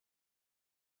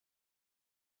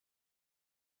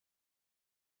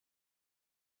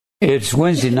It's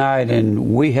Wednesday night,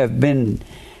 and we have been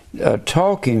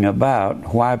talking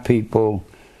about why people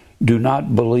do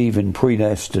not believe in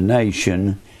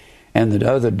predestination and the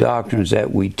other doctrines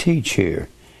that we teach here.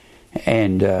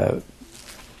 And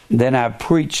then I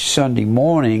preached Sunday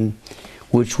morning,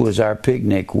 which was our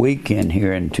picnic weekend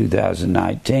here in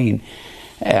 2019.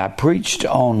 I preached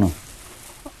on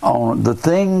the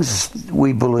things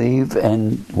we believe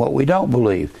and what we don't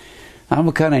believe. I'm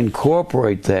going to kind of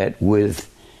incorporate that with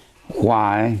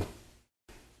why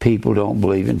people don't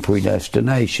believe in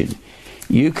predestination.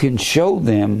 You can show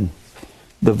them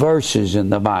the verses in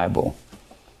the Bible,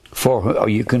 or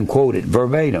you can quote it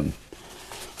verbatim.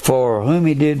 For whom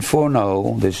he did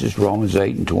foreknow, this is Romans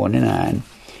 8 and 29,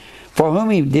 for whom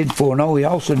he did foreknow, he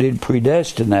also did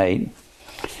predestinate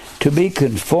to be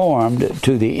conformed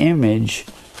to the image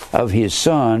of his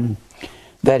Son,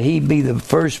 that he be the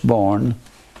firstborn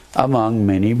among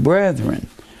many brethren.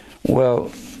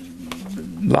 Well,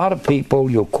 a lot of people,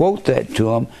 you'll quote that to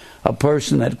them, a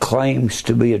person that claims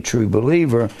to be a true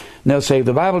believer, and they'll say,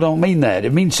 the Bible don't mean that,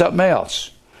 it means something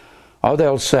else. Or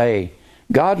they'll say,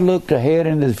 God looked ahead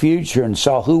into the future and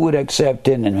saw who would accept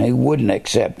him and who wouldn't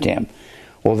accept him.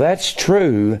 Well, that's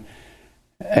true,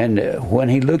 and when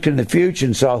he looked in the future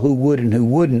and saw who would and who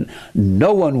wouldn't,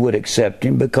 no one would accept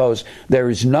him, because there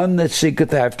is none that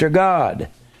seeketh after God.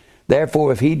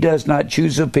 Therefore, if he does not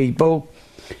choose a people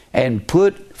and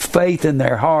put faith in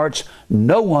their hearts,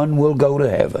 no one will go to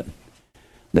heaven.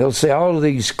 They'll say all of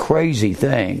these crazy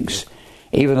things,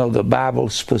 even though the Bible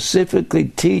specifically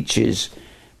teaches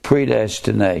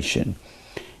predestination.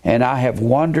 And I have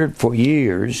wondered for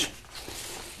years,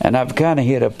 and I've kind of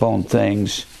hit upon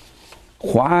things,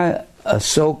 why a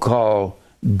so-called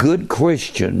good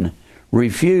Christian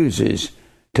refuses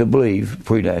to believe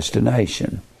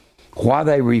predestination. Why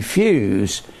they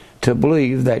refuse to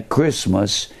believe that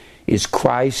Christmas is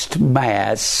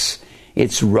ChristMass,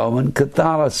 it's Roman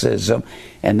Catholicism,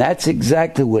 and that's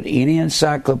exactly what any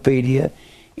encyclopedia,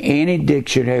 any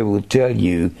dictionary will tell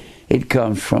you. It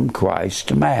comes from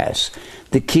ChristMass.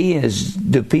 The key is,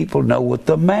 do people know what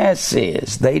the Mass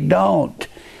is? They don't.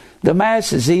 The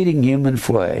Mass is eating human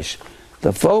flesh.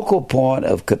 The focal point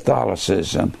of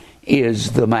Catholicism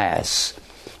is the Mass.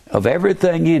 Of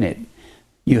everything in it,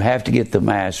 you have to get the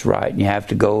Mass right. You have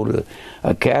to go to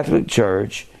a Catholic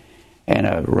church, and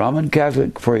a Roman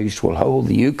Catholic priest will hold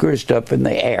the Eucharist up in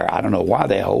the air. I don't know why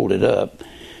they hold it up.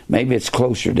 Maybe it's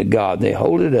closer to God. They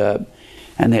hold it up,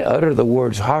 and they utter the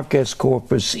words, Hoc est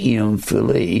corpus eum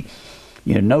filii.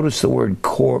 You notice the word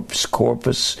corpse,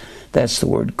 corpus, that's the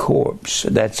word corpse.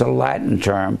 That's a Latin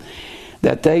term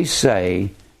that they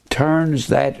say turns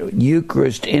that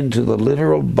Eucharist into the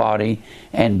literal body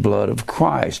and blood of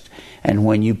Christ. And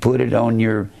when you put it on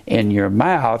in your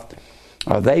mouth,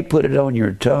 or they put it on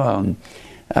your tongue,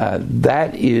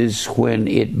 that is when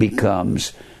it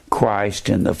becomes Christ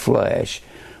in the flesh.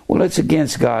 Well, it's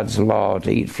against God's law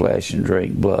to eat flesh and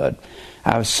drink blood.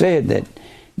 I've said that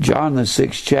John the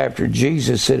 6th chapter,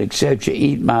 Jesus said, except you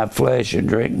eat my flesh and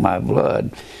drink my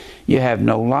blood, you have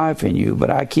no life in you.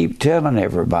 But I keep telling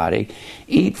everybody,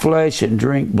 eat flesh and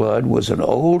drink blood was an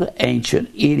old ancient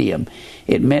idiom.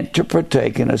 It meant to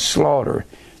partake in a slaughter.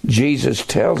 Jesus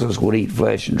tells us what eat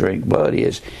flesh and drink blood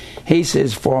is. He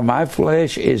says, for my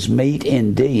flesh is meat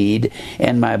indeed,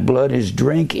 and my blood is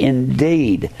drink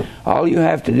indeed. All you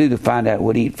have to do to find out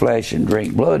what eat flesh and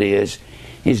drink blood is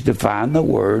to find the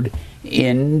word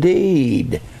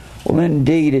indeed. Well,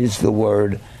 indeed is the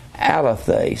word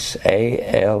aletheis,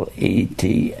 A-L-E-T-H-E-S.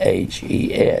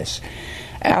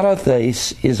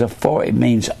 Aletheis it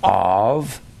means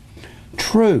of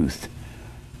truth.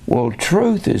 Well,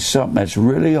 truth is something that's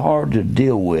really hard to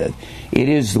deal with. It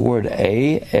is the word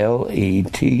A-L-E-T-H-E-I-A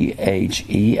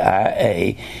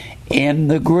in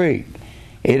the Greek.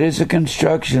 It is a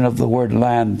construction of the word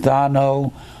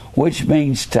lanthano, which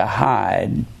means to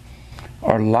hide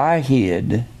or lie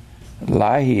hid,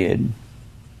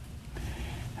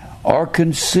 or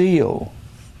conceal.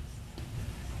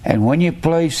 And when you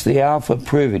place the alpha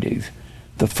privative,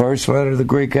 the first letter of the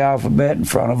Greek alphabet in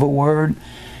front of a word,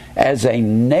 as a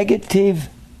negative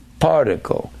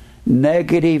particle.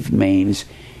 Negative means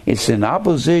it's in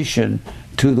opposition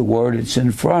to the word it's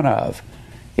in front of.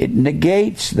 It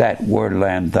negates that word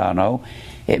lanthano.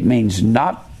 It means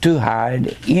not to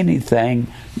hide anything,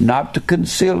 not to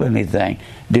conceal anything.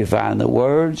 Define the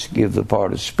words, give the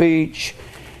part of speech,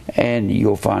 and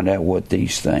you'll find out what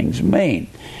these things mean.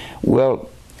 Well,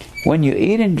 when you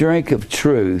eat and drink of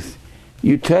truth,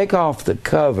 you take off the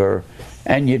cover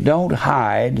and you don't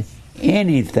hide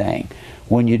anything.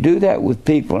 When you do that with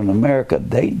people in America,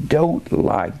 they don't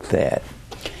like that.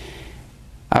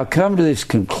 I've come to this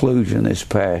conclusion this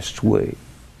past week.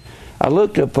 I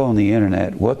looked up on the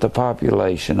internet what the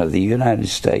population of the United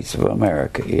States of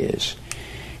America is.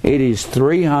 It is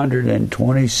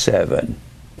 327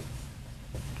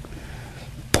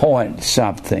 point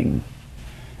something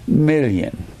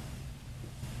million.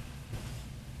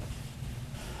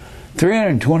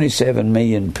 327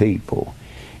 million people.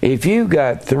 If you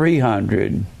got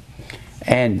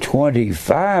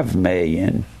 325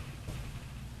 million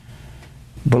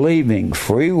believing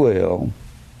free will,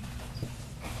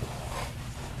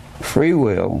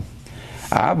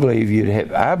 I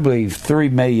believe 3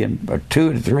 million or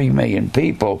 2 to 3 million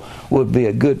people would be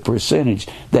a good percentage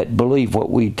that believe what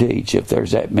we teach. If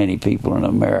there's that many people in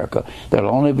America,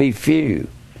 there'll only be few.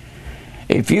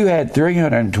 If you had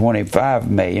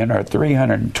 325 million or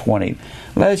 320,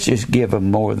 let's just give them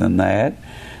more than that.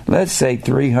 Let's say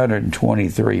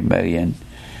 323 million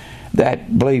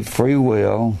that believe free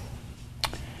will,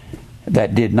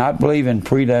 that did not believe in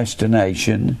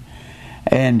predestination,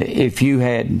 and if you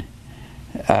had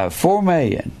 4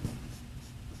 million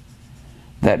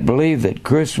that believe that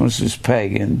Christmas is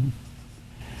pagan,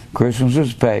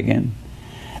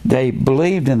 they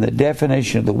believed in the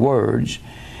definition of the words,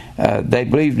 they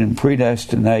believed in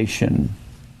predestination,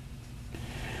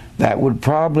 that would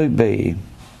probably be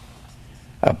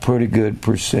a pretty good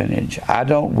percentage. I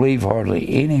don't believe hardly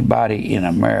anybody in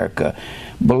America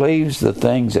believes the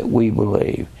things that we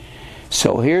believe.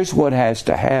 So here's what has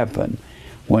to happen.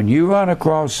 When you run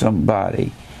across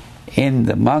somebody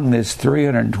among this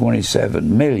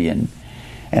 327 million,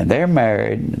 and they're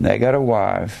married, and they got a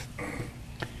wife,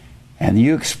 and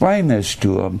you explain this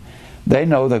to them, they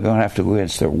know they're going to have to go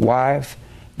against their wife,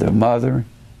 their mother,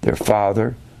 their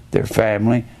father, their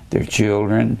family, their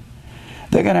children.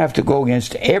 They're going to have to go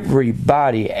against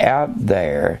everybody out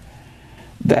there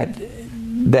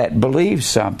that believes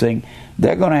something.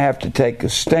 They're going to have to take a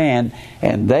stand,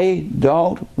 and they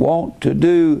don't want to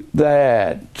do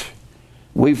that.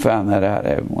 We found that out,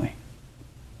 haven't we?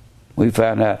 We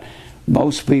found out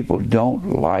most people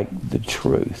don't like the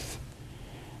truth.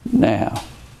 Now,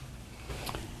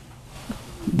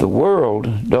 the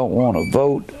world don't want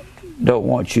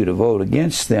you to vote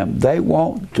against them. They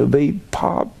want to be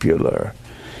popular.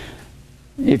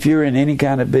 If you're in any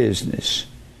kind of business,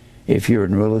 if you're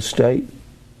in real estate,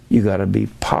 you got to be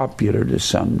popular to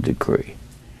some degree.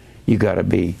 You got to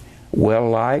be well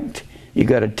liked. You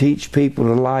got to teach people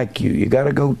to like you. You got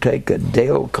to go take a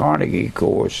Dale Carnegie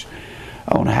course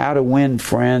on how to win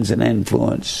friends and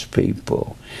influence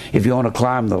people. If you want to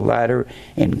climb the ladder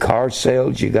in car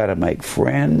sales, you got to make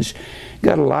friends. You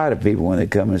got a lot of people when they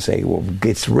come and say, "Well,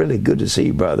 it's really good to see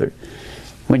you, brother."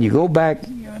 When you go back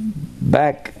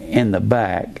in the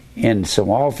back, in some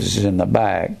offices in the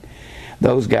back,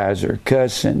 those guys are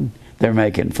cussing. They're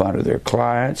making fun of their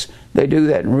clients. They do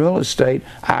that in real estate.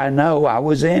 I know. I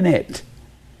was in it.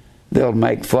 They'll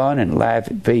make fun and laugh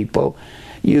at people.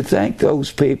 You think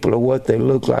those people are what they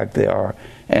look like they are,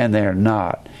 and they're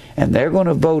not. And they're going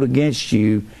to vote against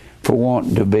you for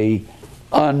wanting to be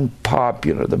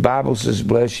unpopular. The Bible says,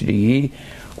 "Blessed are ye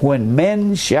when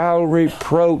men shall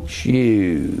reproach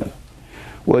you."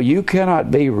 Well, you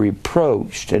cannot be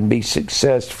reproached and be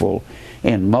successful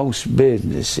in most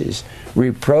businesses.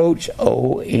 Reproach,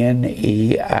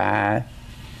 O-N-E-I-D-I-Z-O.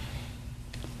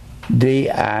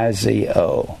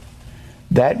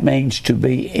 That means to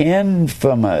be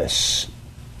infamous.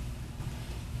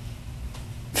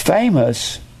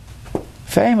 Famous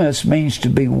means to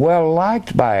be well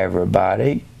liked by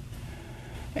everybody.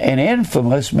 And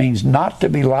infamous means not to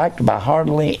be liked by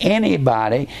hardly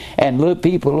anybody, and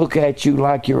people look at you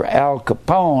like you're Al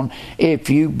Capone if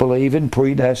you believe in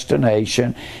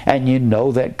predestination and you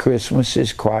know that Christmas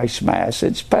is ChristMass.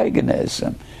 It's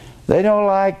paganism. They don't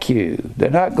like you. They're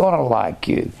not going to like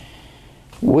you.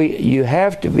 You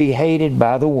have to be hated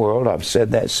by the world. I've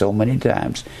said that so many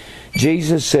times.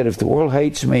 Jesus said, if the world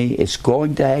hates me, it's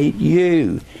going to hate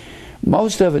you.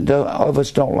 Most of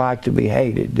us don't like to be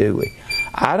hated, do we?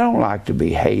 I don't like to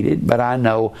be hated, but I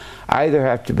know I either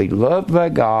have to be loved by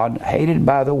God, hated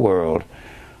by the world,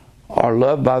 or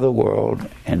loved by the world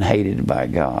and hated by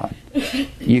God.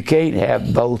 You can't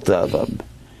have both of them.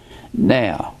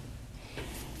 Now,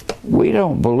 we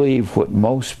don't believe what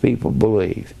most people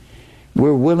believe.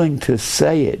 We're willing to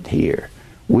say it here.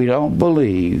 We don't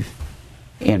believe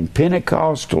in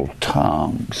Pentecostal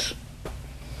tongues.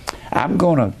 I'm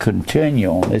going to continue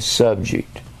on this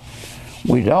subject.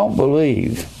 We don't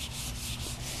believe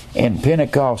in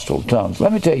Pentecostal tongues.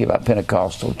 Let me tell you about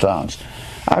Pentecostal tongues.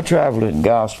 I traveled in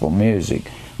gospel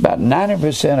music. About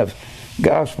 90% of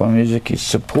gospel music is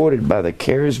supported by the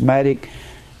charismatic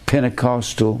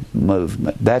Pentecostal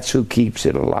movement. That's who keeps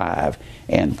it alive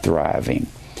and thriving.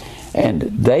 And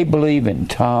they believe in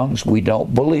tongues. We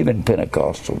don't believe in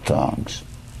Pentecostal tongues.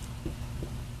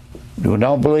 We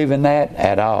don't believe in that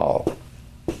at all.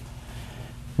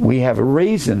 We have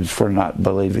reasons for not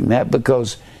believing that,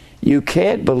 because you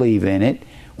can't believe in it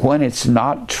when it's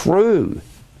not true.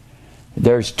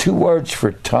 There's two words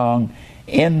for tongue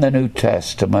in the New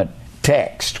Testament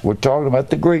text. We're talking about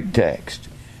the Greek text.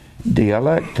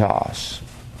 Dialectos.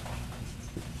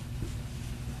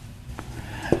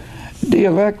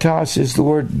 Dialectos is the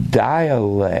word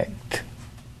dialect.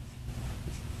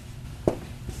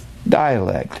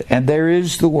 Dialect. And there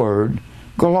is the word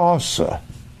glossa.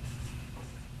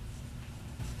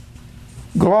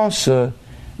 Glossa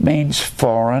means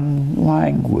foreign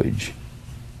language.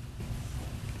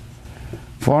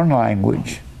 Foreign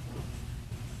language.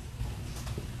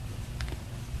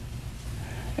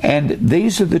 And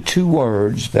these are the two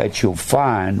words that you'll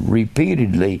find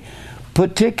repeatedly,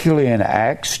 particularly in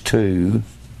Acts 2,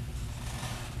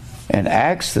 in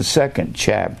Acts the 2nd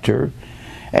chapter,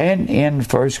 and in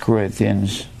 1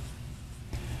 Corinthians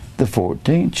the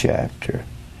 14th chapter.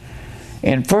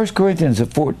 In 1 Corinthians the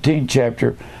 14th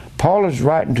chapter, Paul is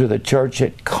writing to the church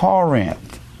at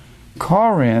Corinth.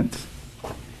 Corinth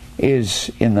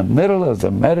is in the middle of the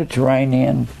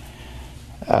Mediterranean.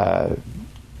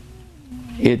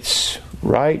 It's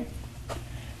right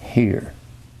here.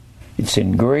 It's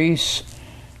in Greece.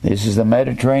 This is the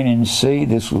Mediterranean Sea.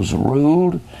 This was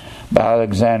ruled by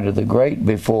Alexander the Great,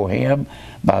 before him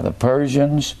by the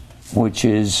Persians, which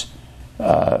is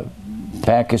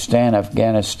Pakistan,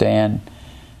 Afghanistan.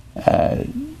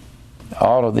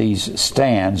 All of these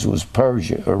stands was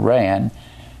Persia, Iran,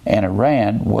 and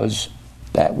Iran was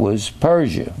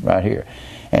Persia right here.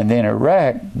 And then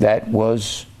Iraq, that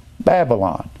was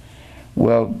Babylon.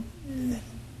 Well,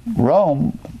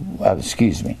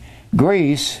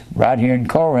 Greece, right here in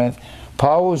Corinth,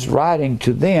 Paul was writing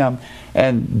to them,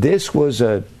 and this was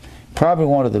probably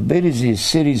one of the busiest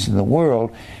cities in the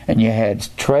world, and you had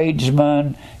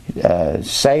tradesmen,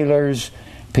 sailors,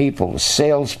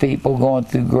 salespeople going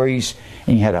through Greece,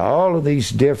 and you had all of these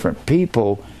different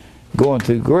people going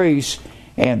through Greece,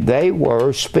 and they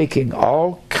were speaking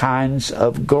all kinds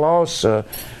of glossa,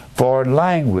 foreign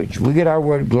language. We get our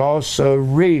word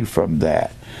glossary from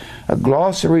that. A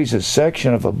glossary is a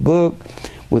section of a book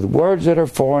with words that are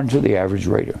foreign to the average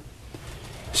reader.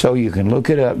 So you can look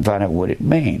it up and find out what it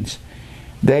means.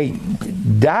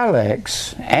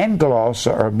 Dialects and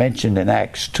glossa are mentioned in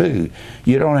Acts 2.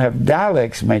 You don't have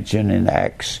dialects mentioned in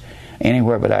Acts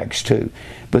anywhere but Acts 2.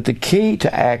 But the key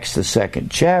to Acts, the 2nd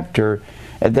chapter,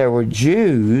 there were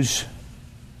Jews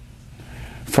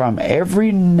from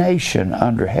every nation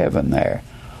under heaven there.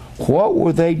 What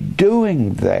were they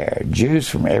doing there? Jews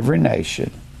from every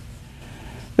nation.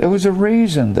 There was a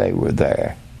reason they were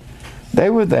there. They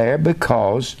were there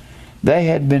because they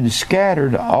had been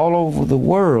scattered all over the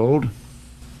world.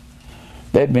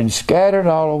 They'd been scattered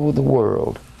all over the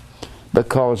world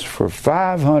because for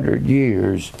 500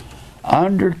 years,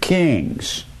 under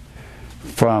kings,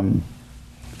 from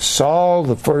Saul,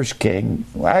 the first king,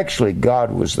 well, actually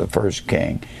God was the first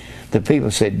king. The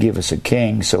people said, give us a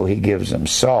king, so he gives them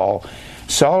Saul.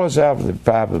 Saul is out of the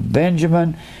tribe of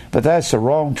Benjamin, but that's the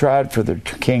wrong tribe for the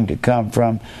king to come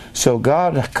from. So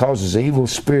God causes evil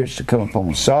spirits to come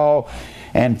upon Saul,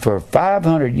 and for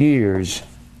 500 years,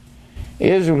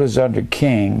 Israel is under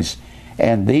kings,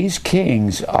 and these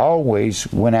kings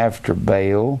always went after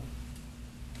Baal,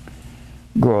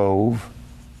 Grove,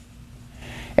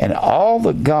 and all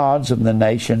the gods of the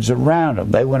nations around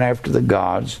them. They went after the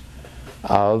gods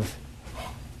of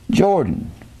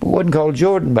Jordan. It wasn't called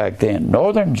Jordan back then.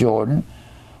 Northern Jordan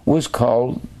was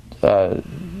called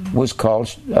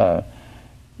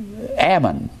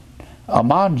Ammon.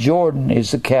 Ammon, Jordan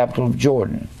is the capital of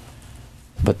Jordan.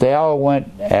 But they all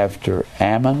went after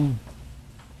Ammon,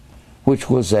 which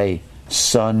was a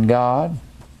sun god.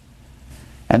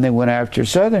 And they went after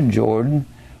southern Jordan,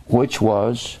 which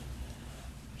was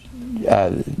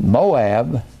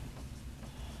Moab,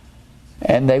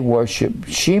 and they worship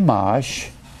Shemash,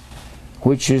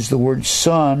 which is the word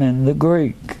sun in the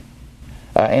Greek,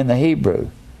 in the Hebrew,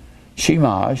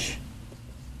 Shemash.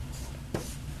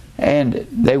 And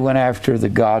they went after the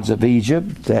gods of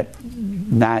Egypt. That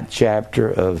 9th chapter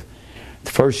of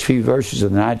the first few verses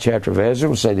of the 9th chapter of Ezra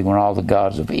will say they went all the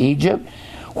gods of Egypt,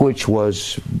 which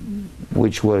was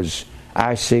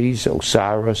Isis,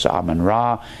 Osiris,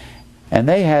 Amun-Ra. And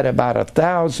they had about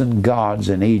 1,000 gods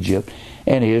in Egypt,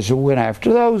 and Israel went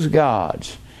after those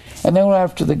gods. And they went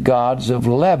after the gods of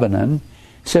Lebanon,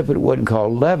 Except it wasn't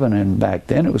called Lebanon back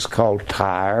then. It was called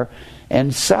Tyre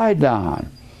and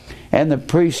Sidon. And the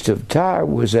priest of Tyre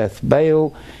was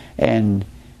Ethbaal, and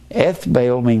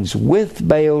Ethbaal means with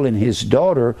Baal, and his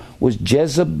daughter was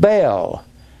Jezebel.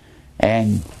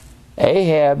 And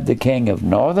Ahab, the king of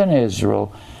northern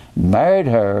Israel, married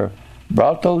her,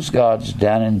 brought those gods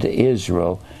down into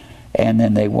Israel, and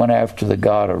then they went after the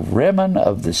god of Rimmon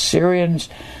of the Syrians.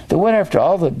 They went after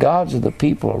all the gods of the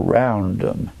people around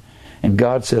them. And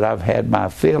God said, I've had my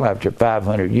fill after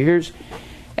 500 years.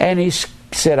 And he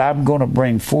said, I'm going to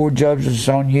bring 4 judgments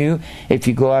on you. If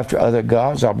you go after other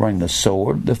gods, I'll bring the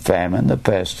sword, the famine, the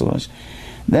pestilence.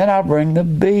 Then I'll bring the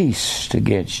beast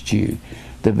against you.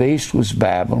 The beast was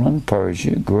Babylon,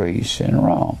 Persia, Greece, and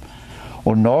Rome.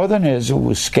 Well, northern Israel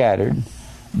was scattered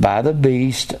by the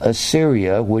beast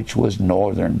Assyria, which was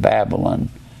northern Babylon.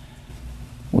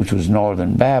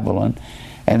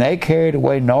 And they carried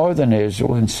away northern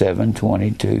Israel in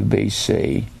 722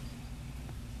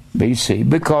 BC,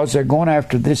 because they're going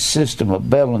after this system of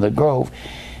Bel in the Grove.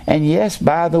 And yes,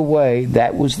 by the way,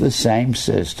 that was the same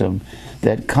system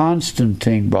that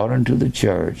Constantine brought into the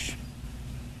church.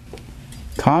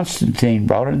 Constantine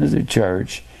brought into the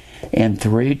church in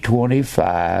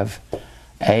 325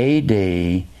 AD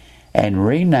and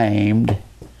renamed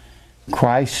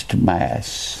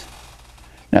ChristMass.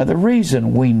 Now, the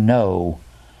reason we know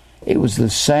it was the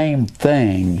same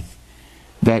thing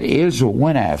that Israel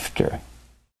went after,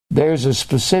 there's a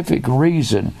specific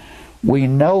reason we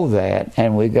know that,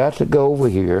 and we got to go over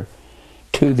here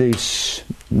to this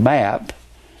map.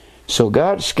 So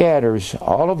God scatters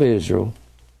all of Israel.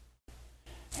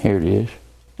 Here it is.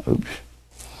 Oops.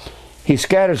 He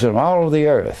scatters them all over the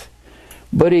earth.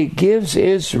 But he gives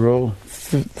Israel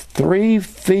 3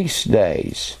 feast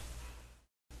days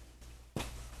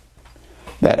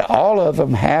that all of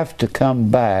them have to come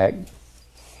back.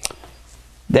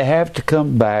 They have to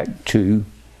come back to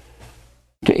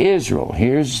Israel.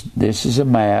 This is a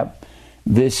map.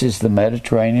 This is the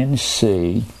Mediterranean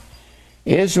Sea.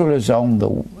 Israel is on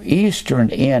the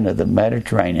eastern end of the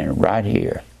Mediterranean, right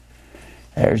here.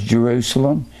 There's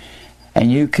Jerusalem.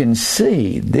 And you can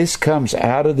see, this comes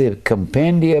out of the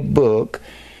Compendia book.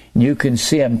 You can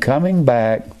see them coming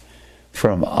back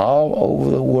from all over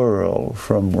the world,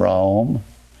 from Rome,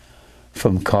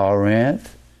 from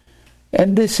Corinth.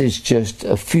 And this is just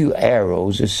a few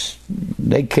arrows.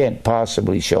 They can't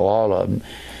possibly show all of them.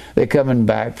 They're coming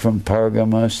back from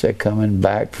Pergamos. They're coming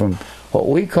back from what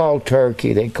we call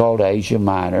Turkey. They called Asia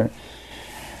Minor.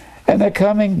 And they're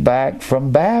coming back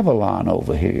from Babylon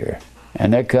over here.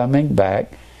 And they're coming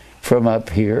back from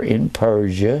up here in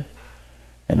Persia.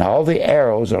 And all the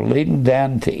arrows are leading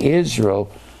down to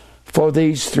Israel for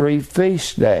these 3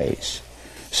 feast days.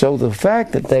 So the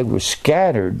fact that they were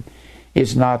scattered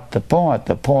is not the point.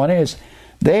 The point is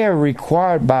they are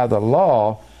required by the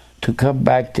law to come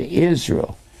back to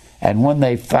Israel. And when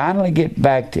they finally get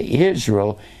back to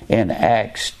Israel in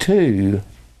Acts 2,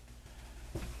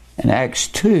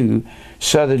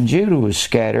 southern Judah was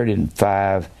scattered in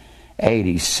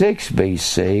 586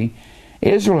 BC.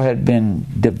 Israel had been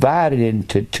divided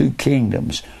into 2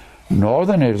 kingdoms.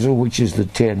 Northern Israel, which is the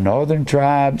 10 northern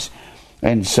tribes,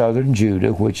 and southern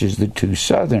Judah, which is the 2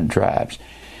 southern tribes.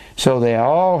 So they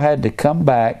all had to come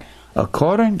back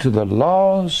according to the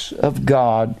laws of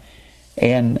God,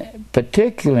 and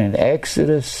particularly in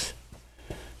Exodus,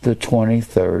 the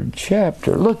 23rd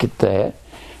chapter. Look at that.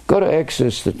 Go to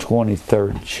Exodus, the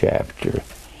 23rd chapter.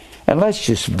 And let's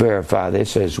just verify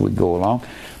this as we go along,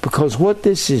 because what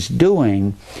this is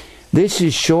doing, this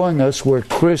is showing us where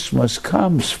Christmas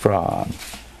comes from.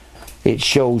 It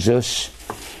shows us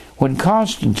when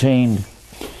Constantine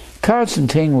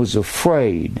was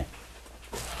afraid.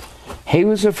 He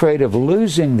was afraid of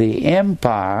losing the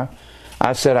empire.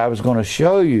 I said I was going to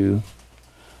show you.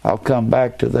 I'll come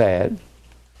back to that.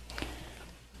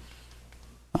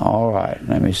 All right,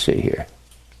 let me see here.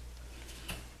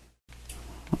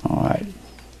 All right.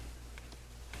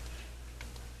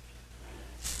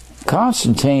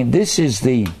 Constantine, this is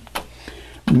the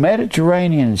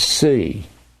Mediterranean Sea.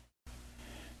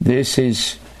 This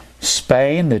is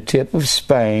Spain, the tip of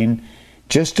Spain,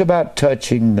 just about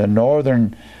touching the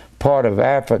northern part of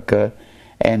Africa.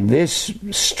 And this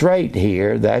strait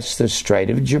here, that's the Strait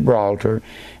of Gibraltar.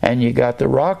 And you got the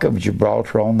Rock of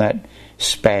Gibraltar on that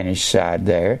Spanish side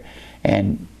there.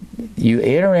 And you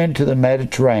enter into the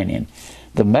Mediterranean.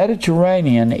 The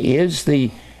Mediterranean is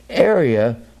the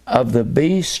area of the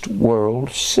beast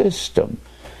world system.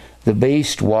 The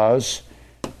beast was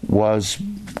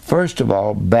first of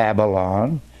all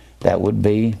Babylon, that would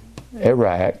be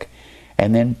Iraq,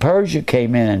 and then Persia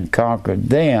came in and conquered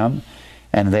them,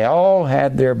 And they all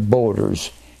had their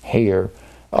borders here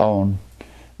on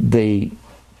the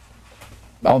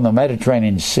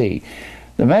Mediterranean Sea.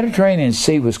 The Mediterranean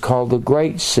Sea was called the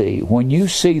Great Sea. When you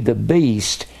see the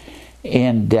beast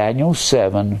in Daniel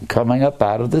 7 coming up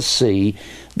out of the sea,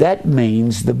 that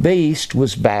means the beast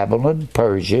was Babylon,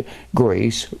 Persia,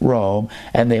 Greece, Rome,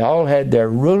 and they all had their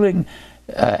ruling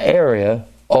area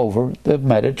over the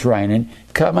Mediterranean,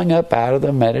 coming up out of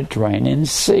the Mediterranean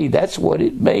Sea. That's what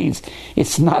it means.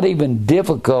 It's not even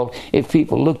difficult if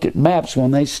people looked at maps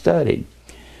when they studied.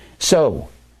 So,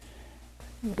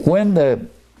 when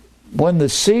the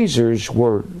Caesars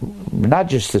were, not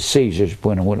just the Caesars,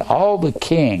 when all the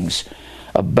kings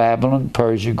of Babylon,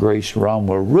 Persia, Greece, Rome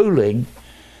were ruling,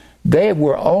 they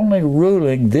were only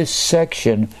ruling this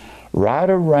section right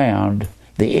around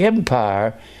the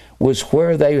empire, was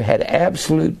where they had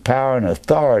absolute power and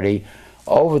authority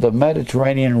over the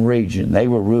Mediterranean region. They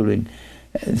were ruling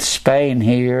Spain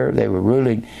here.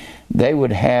 They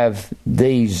would have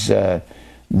these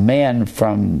men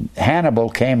from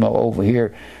Hannibal came over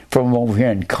here, from over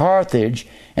here in Carthage,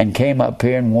 and came up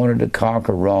here and wanted to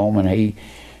conquer Rome, and he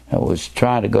was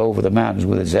trying to go over the mountains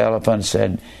with his elephants,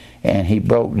 and he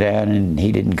broke down and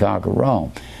he didn't conquer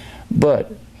Rome.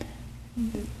 But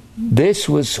this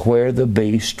was where the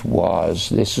beast was.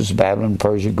 This was Babylon,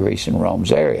 Persia, Greece, and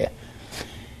Rome's area.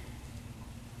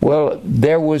 Well,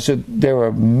 there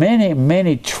were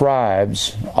many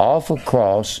tribes off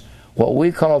across what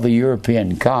we call the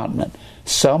European continent.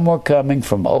 Some were coming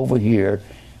from over here.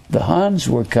 The Huns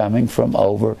were coming from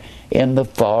over in the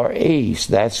Far East.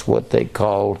 That's what they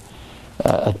called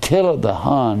Attila the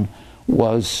Hun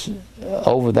was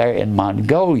over there in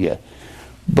Mongolia.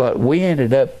 But we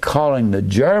ended up calling the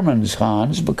Germans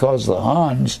Huns because the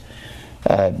Huns,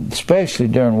 especially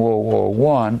during World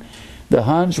War I, the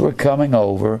Huns were coming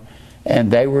over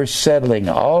and they were settling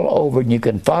all over. And you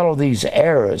can follow these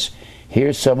eras.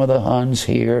 Here's some of the Huns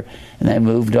here, and they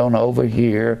moved on over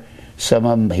here. Some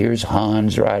of them, here's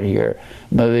Huns right here,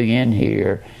 moving in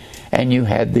here. And you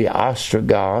had the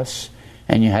Ostrogoths,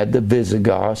 and you had the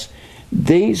Visigoths.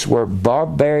 These were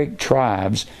barbaric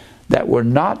tribes that were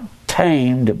not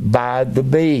tamed by the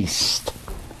beast.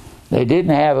 They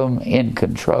didn't have them in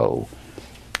control.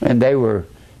 And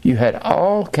you had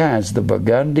all kinds, the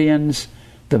Burgundians,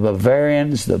 the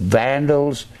Bavarians, the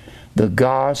Vandals, the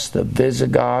Goths, the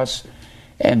Visigoths,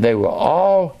 and they were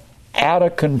all out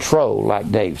of control,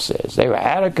 like Dave says. They were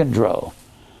out of control.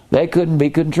 They couldn't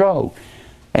be controlled.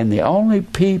 And the only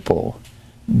people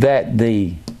that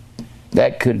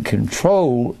could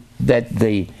control, that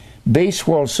the beast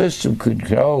world system could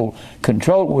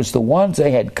control was the ones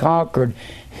they had conquered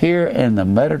here in the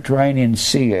Mediterranean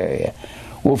Sea area.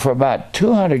 Well, for about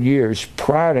 200 years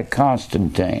prior to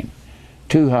Constantine,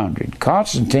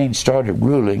 Constantine started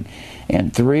ruling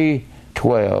in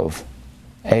 312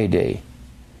 AD.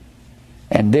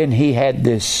 And then he had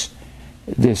this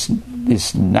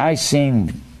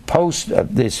Nicene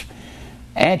this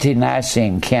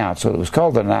anti-Nicene Council. It was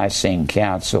called the Nicene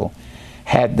Council.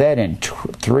 Had that in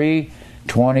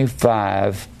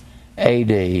 325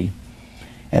 AD.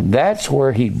 And that's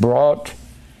where he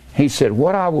said,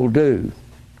 what I will do,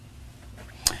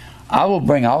 I will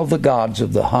bring all the gods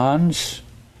of the Huns,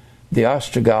 the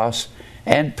Ostrogoths,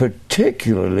 and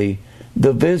particularly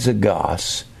the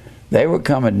Visigoths. They were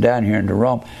coming down here into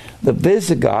Rome. The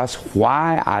Visigoths,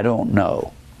 why, I don't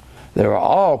know. They were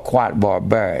all quite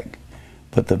barbaric.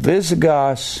 But the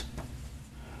Visigoths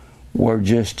were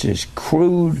just as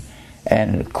crude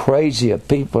and crazy of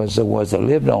people as there was. They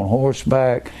lived on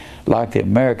horseback like the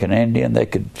American Indian. They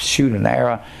could shoot an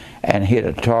arrow and hit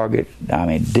a target,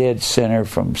 dead center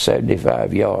from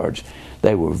 75 yards.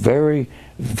 They were very,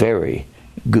 very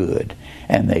good.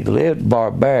 And they lived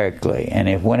barbarically.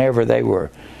 And whenever they were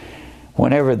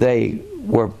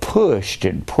pushed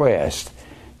and pressed,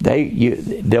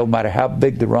 no matter how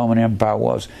big the Roman Empire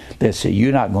was, they said,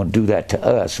 you're not going to do that to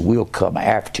us. We'll come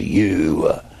after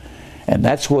you. And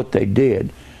that's what they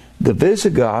did. The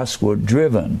Visigoths were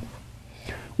driven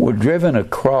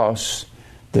across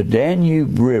the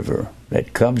Danube River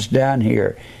that comes down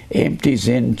here, empties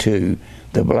into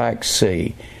the Black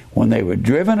Sea. When they were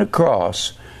driven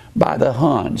across by the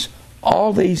Huns,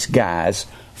 all these guys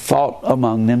fought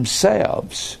among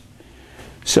themselves.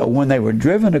 So when they were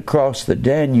driven across the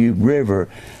Danube River,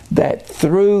 that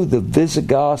threw the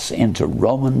Visigoths into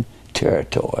Roman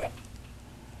territory.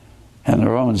 And the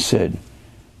Romans said,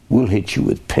 we'll hit you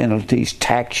with penalties,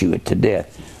 tax you to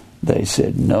death. They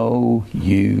said, no,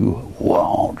 you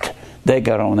won't. They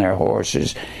got on their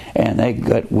horses and they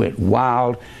went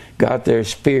wild, got their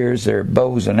spears, their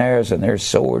bows and arrows, and their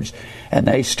swords, and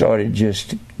they started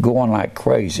just going like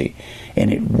crazy.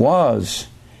 And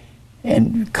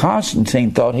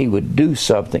Constantine thought he would do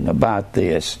something about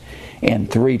this in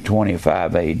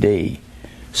 325 AD.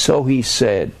 So he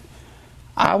said,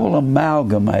 I will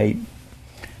amalgamate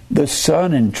the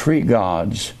sun and tree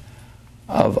gods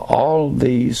of all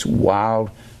these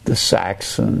the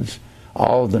Saxons,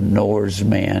 all the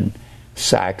Norsemen,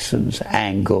 Saxons,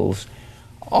 Angles,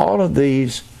 all of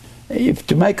these. If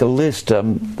to make a list of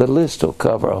them, the list will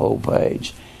cover a whole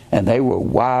page. And they were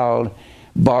wild,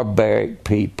 barbaric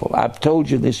people. I've told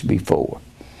you this before.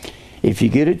 If you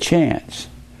get a chance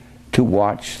to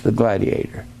watch The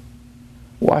Gladiator,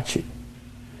 watch it.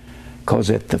 Because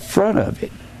at the front of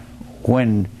it,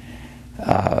 when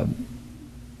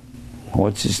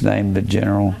what's his name, the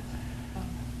general?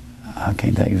 I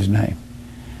can't think of his name.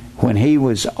 When he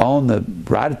was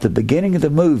right at the beginning of the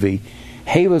movie,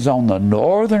 he was on the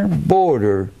northern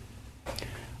border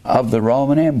of the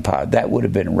Roman Empire. That would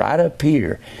have been right up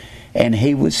here. And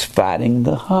he was fighting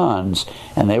the Huns.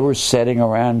 And they were sitting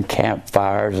around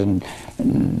campfires and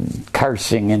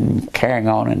cursing and carrying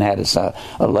on, and had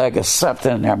a leg of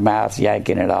something in their mouth,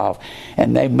 yanking it off.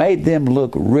 And they made them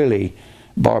look really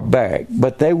barbaric.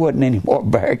 But they wasn't any more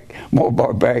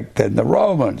barbaric than the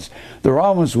Romans. The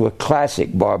Romans were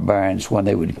classic barbarians when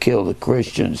they would kill the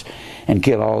Christians and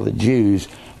kill all the Jews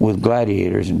with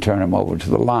gladiators and turn them over to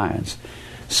the lions.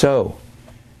 So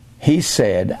he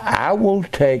said, I will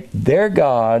take their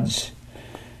gods,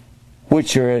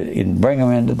 which are, and bring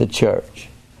them into the church.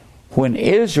 When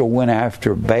Israel went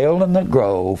after Baal in the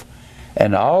grove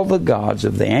and all the gods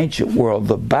of the ancient world,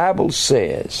 the Bible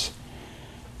says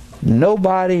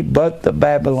nobody but the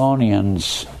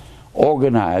Babylonians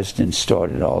organized and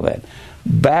started all that.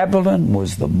 Babylon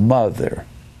was the mother.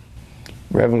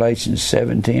 Revelation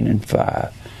 17 and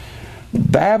 5.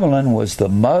 Babylon was the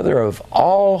mother of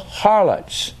all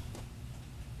harlots.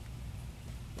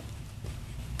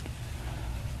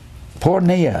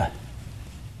 Pornea.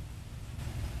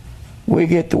 We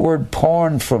get the word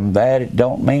porn from that. It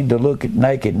don't mean to look at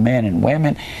naked men and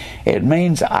women. It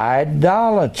means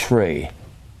idolatry.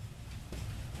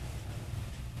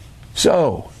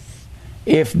 So,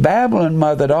 if Babylon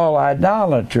mothered all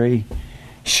idolatry,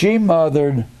 she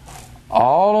mothered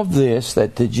all of this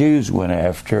that the Jews went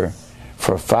after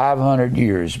for 500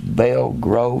 years. Baal,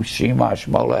 Grove, Shemash,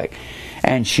 Molech.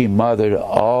 And she mothered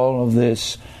all of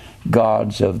this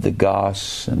gods of the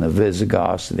Goths and the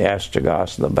Visigoths, the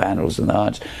Ostrogoths, the Vandals and the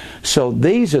Huns. So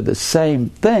these are the same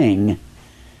thing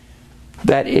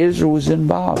that Israel was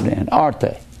involved in, aren't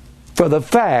they? For the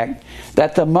fact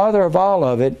that the mother of all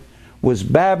of it was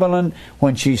Babylon,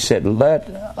 when she said, let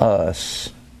us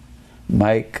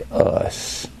make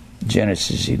us,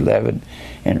 Genesis 11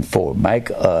 and 4, make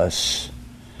us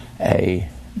a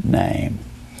name.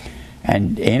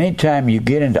 And anytime you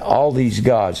get into all these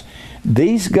gods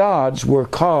were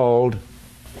called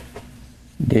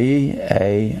Daimonion.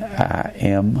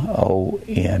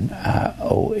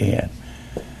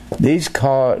 These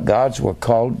gods were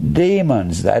called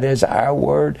demons. That is our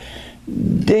word,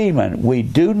 demon. We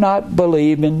do not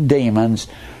believe in demons.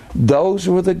 Those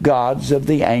were the gods of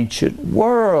the ancient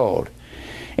world.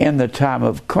 In the time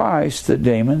of Christ, the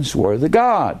demons were the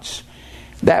gods.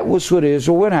 That was what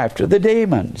Israel went after, the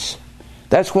demons.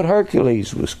 That's what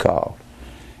Hercules was called.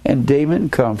 And demon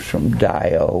comes from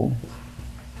dio,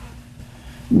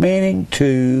 meaning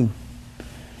to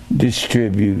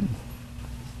distribute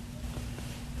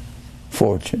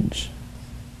fortunes.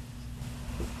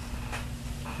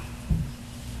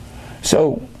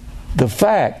 So, the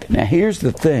fact, now here's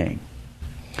the thing,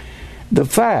 the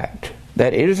fact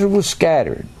that Israel was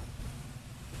scattered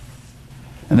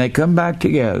and they come back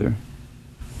together,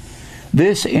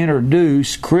 this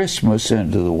introduced Christmas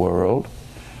into the world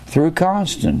through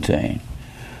Constantine.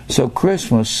 So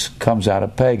Christmas comes out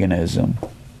of paganism.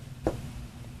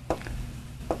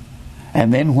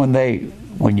 And then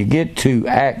when you get to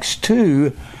Acts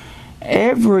 2,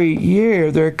 every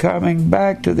year they're coming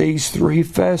back to these three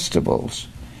festivals.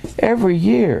 Every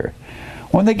year.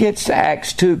 When they get to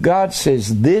Acts 2, God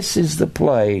says, this is the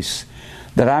place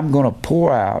that I'm going to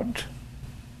pour out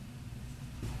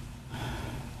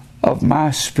of my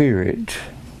spirit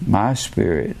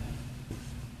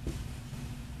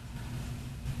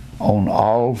on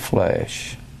all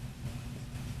flesh.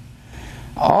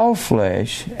 All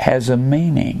flesh has a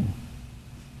meaning.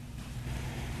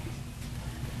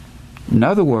 In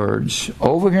other words,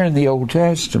 over here in the Old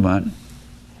Testament,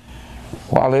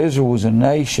 while Israel was a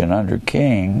nation under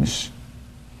kings,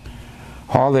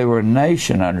 while they were a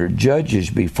nation under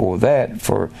judges before that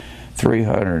for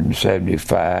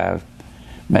 375,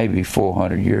 maybe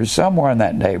 400 years, somewhere in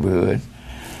that neighborhood.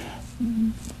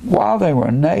 While they were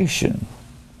a nation,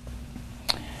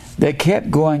 they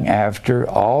kept going after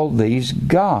all these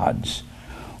gods.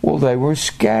 Well, they were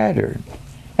scattered.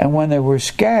 And when they were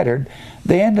scattered,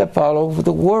 they end up all over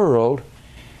the world.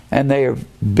 And they have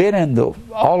been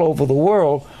all over the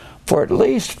world for at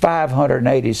least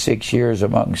 586 years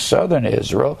among southern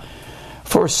Israel,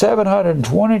 for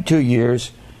 722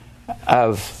 years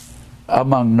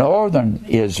among northern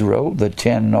Israel, the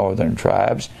 10 northern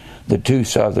tribes, the 2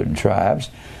 southern tribes.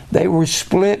 They were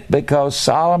split because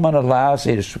Solomon allowed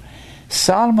his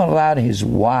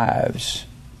wives,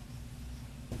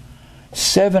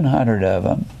 700 of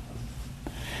them.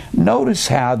 Notice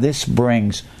how this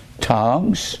brings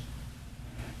tongues,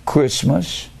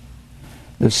 Christmas,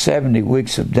 the 70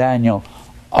 weeks of Daniel,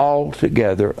 all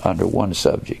together under one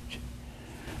subject.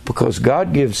 Because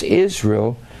God gives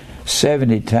Israel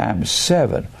 70 times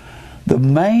 7. The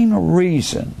main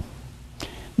reason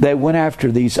they went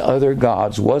after these other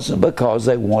gods wasn't because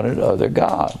they wanted other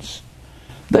gods.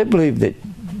 They believed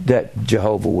that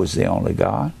Jehovah was the only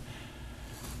God.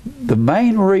 The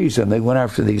main reason they went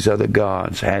after these other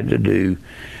gods had to do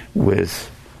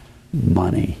with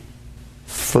money,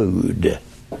 food.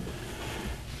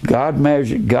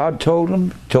 God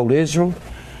told Israel,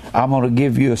 I'm going to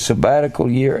give you a sabbatical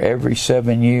year every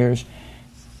 7 years,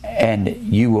 and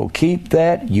you will keep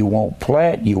that. You won't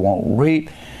plant, you won't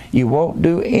reap, you won't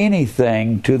do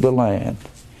anything to the land.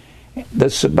 The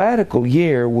sabbatical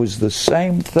year was the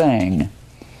same thing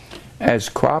as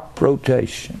crop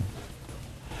rotation.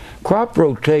 Crop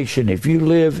rotation, if you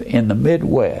live in the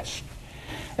Midwest,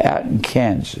 out in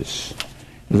Kansas,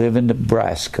 live in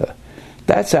Nebraska,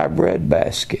 that's our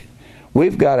breadbasket.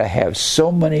 We've got to have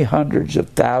so many hundreds of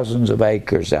thousands of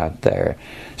acres out there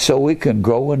so we can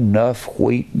grow enough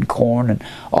wheat and corn and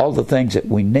all the things that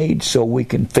we need so we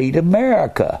can feed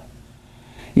America.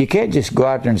 You can't just go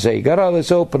out there and say, you got all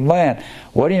this open land.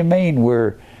 What do you mean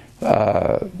we're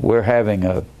having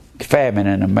a famine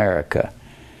in America?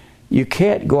 You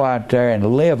can't go out there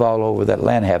and live all over that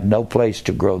land and have no place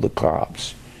to grow the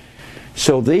crops.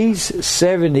 So these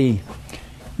sabbatical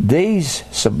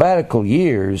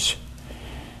years,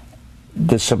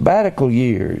 the sabbatical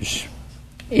years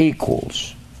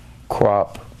equals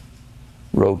crop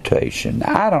rotation.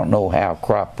 I don't know how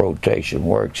crop rotation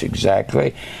works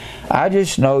exactly. I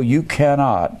just know you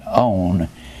cannot own,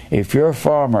 if you're a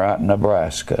farmer out in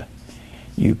Nebraska,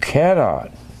 you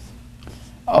cannot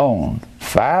own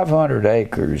 500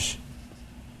 acres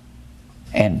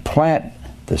and plant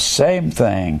the same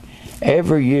thing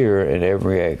every year in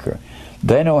every acre.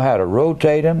 They know how to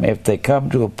rotate them. If they come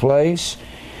to a place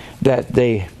that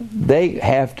they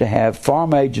have to have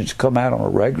farm agents come out on a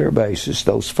regular basis,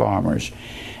 those farmers,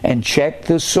 and check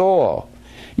the soil.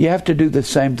 You have to do the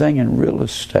same thing in real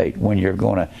estate when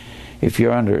if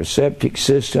you're under a septic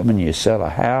system and you sell a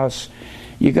house,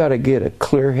 you got to get a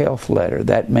clear health letter.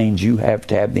 That means you have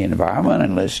to have the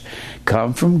environmentalists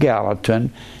come from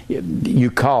Gallatin.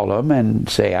 You call them and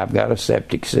say, I've got a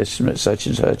septic system at such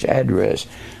and such address,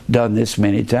 done this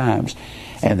many times.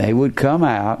 And they would come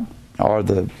out, or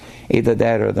either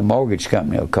that or the mortgage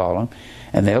company will call them,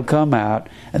 and they'll come out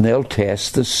and they'll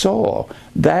test the soil.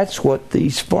 That's what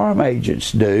these farm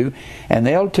agents do, and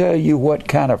they'll tell you what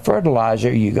kind of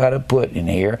fertilizer you got to put in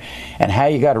here and how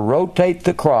you got to rotate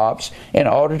the crops in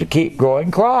order to keep growing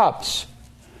crops.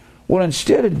 Well,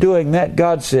 instead of doing that,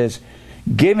 God says,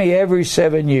 give me every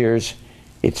 7 years.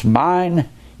 It's mine.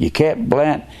 You can't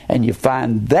plant. And you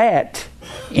find that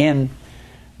in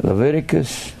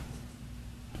Leviticus,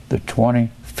 the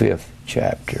 25th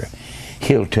chapter.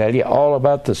 He'll tell you all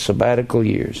about the sabbatical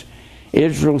years.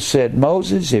 Israel said,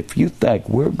 Moses, if you think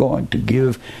we're going to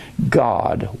give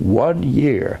God 1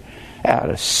 year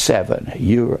out of 7,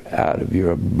 you're out of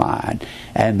your mind.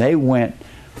 And they went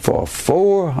for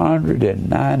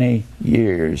 490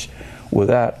 years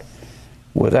without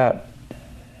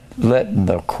letting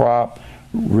the crop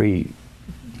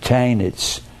retain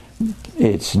its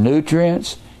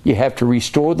nutrients. You have to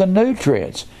restore the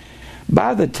nutrients.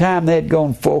 By the time they'd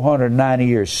gone 490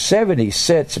 years, 70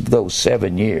 sets of those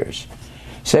 7 years,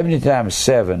 70 times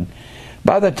 7,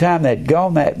 by the time they'd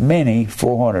gone that many,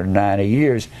 490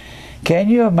 years, can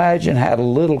you imagine how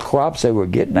little crops they were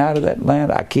getting out of that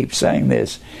land? I keep saying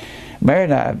this. Mary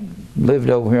and I lived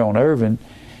over here on Irvin,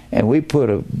 and we put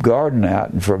a garden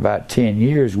out, and for about 10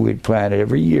 years we'd plant it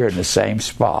every year in the same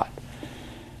spot.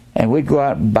 And we'd go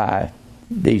out and buy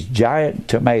these giant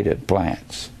tomato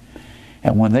plants.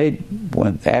 And when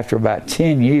after about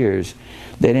 10 years,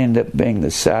 they'd end up being the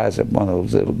size of one of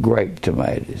those little grape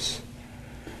tomatoes.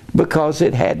 because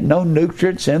it had no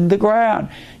nutrients in the ground.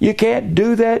 You can't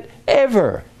do that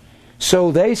ever.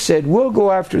 So they said, we'll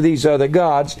go after these other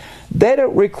gods. They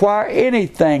don't require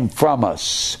anything from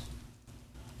us.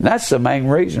 And that's the main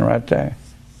reason right there.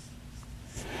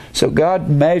 So God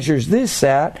measures this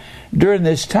out during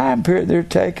this time period they're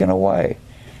taken away.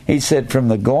 He said, from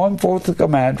the going forth of the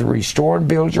command to restore and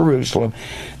build Jerusalem,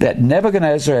 that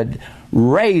Nebuchadnezzar had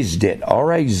raised it,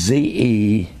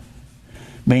 R-A-Z-E,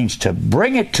 means to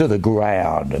bring it to the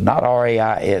ground, not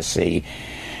R-A-I-S-E,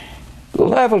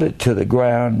 leveled it to the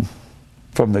ground,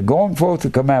 from the going forth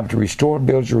of the command to restore and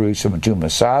build Jerusalem until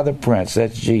Messiah the Prince,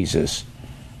 that's Jesus,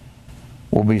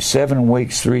 will be 7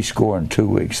 weeks, 62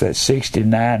 weeks. That's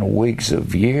 69 weeks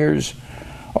of years,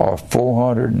 or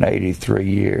 483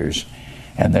 years.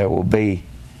 And there'll be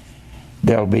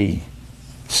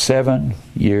 7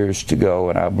 years to go,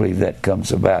 and I believe that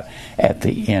comes about at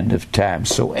the end of time.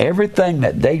 So everything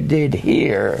that they did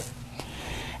here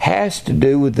has to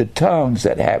do with the tongues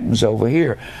that happens over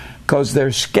here, because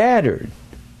they're scattered.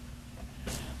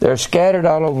 They're scattered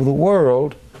all over the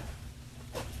world,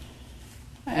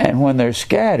 and when they're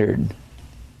scattered,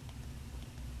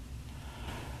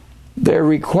 they're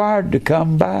required to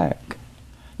come back.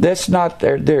 That's not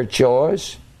their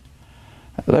choice.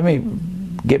 Let me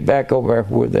get back over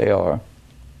where they are.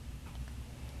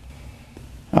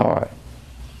 All right.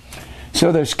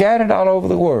 So they're scattered all over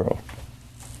the world.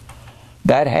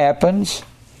 That happens.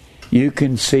 You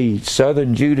can see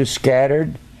southern Judah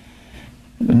scattered.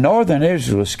 Northern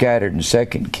Israel is scattered in 2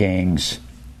 Kings.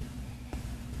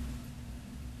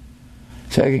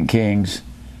 2 Kings,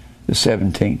 the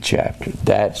 17th chapter.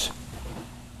 That's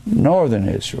northern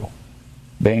Israel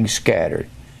being scattered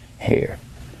here.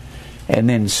 And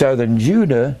then southern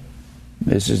Judah,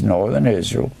 this is northern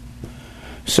Israel.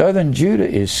 Southern Judah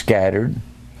is scattered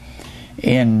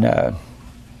in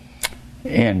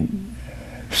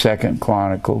 2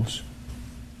 Chronicles,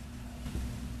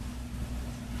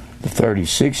 the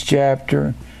 36th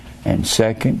chapter, and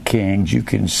 2 Kings. You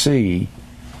can see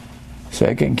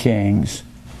 2 Kings,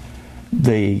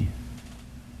 the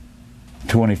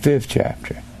 25th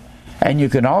chapter. And you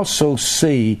can also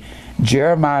see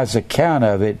Jeremiah's account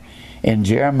of it in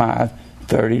Jeremiah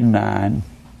 39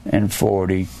 and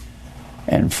 40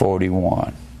 and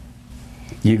 41.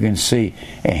 You can see,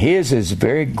 and his is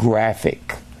very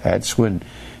graphic. That's when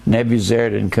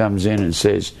Nebuzaradan comes in and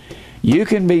says, you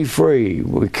can be free.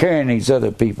 We're carrying these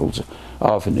other peoples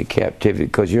off into captivity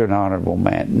because you're an honorable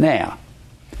man. Now,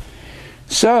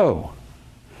 so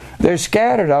they're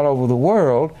scattered all over the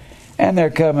world, and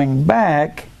they're coming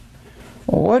back.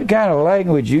 What kind of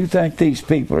language do you think these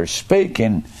people are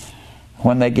speaking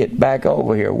when they get back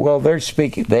over here? Well, they're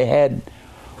speaking. They had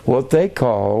what they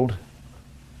called,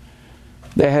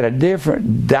 they had a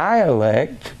different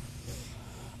dialect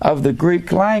of the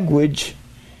Greek language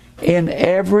in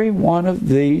every one of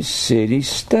these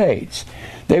city-states.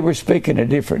 They were speaking a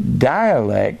different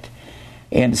dialect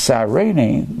in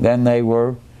Cyrene than they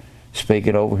were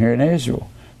speaking over here in Israel.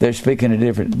 They're speaking a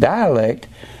different dialect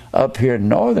up here in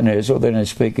northern Israel than they're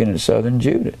speaking in southern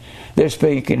Judah. They're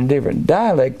speaking a different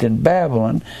dialect in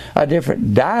Babylon, a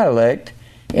different dialect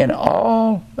in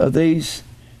all of these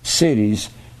cities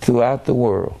throughout the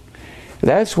world.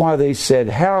 That's why they said,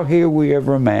 how hear we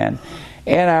every man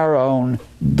in our own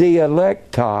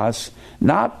dialectos,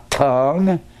 not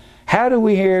tongue. How do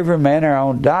we hear every man in our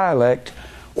own dialect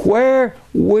where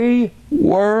we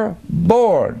were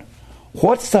born?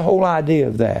 What's the whole idea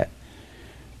of that?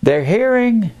 They're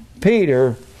hearing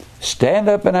Peter stand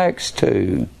up in Acts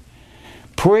 2,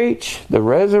 preach the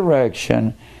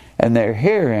resurrection, and they're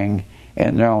hearing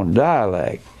in their own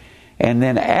dialect. And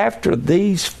then after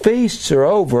these feasts are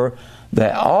over, they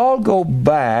all go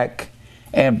back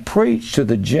and preach to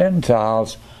the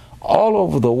Gentiles all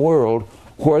over the world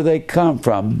where they come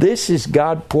from. This is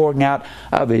God pouring out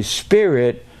of His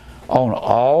Spirit on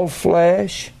all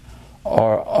flesh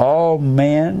or all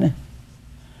men.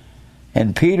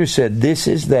 And Peter said, this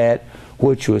is that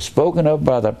which was spoken of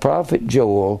by the prophet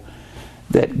Joel,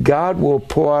 that God will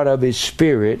pour out of His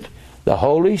Spirit. The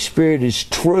Holy Spirit is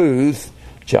truth.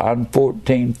 John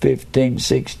 14, 15,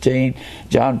 16,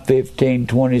 John 15,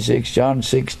 26, John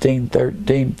 16,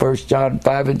 13, 1 John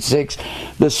 5 and 6.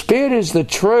 The Spirit is the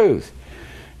truth.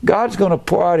 God's going to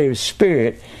pour out His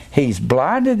Spirit. He's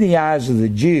blinded the eyes of the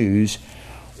Jews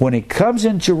when He comes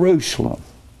in Jerusalem.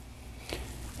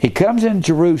 He comes in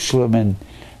Jerusalem in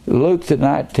Luke the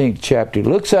 19th chapter. He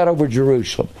looks out over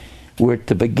Jerusalem. We're at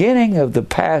the beginning of the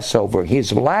Passover,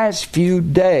 His last few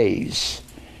days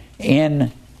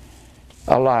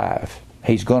alive.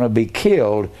 He's going to be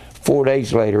killed 4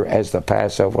 days later as the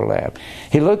Passover lamb.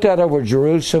 He looked out over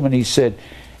Jerusalem and he said,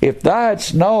 if thou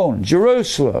hadst known,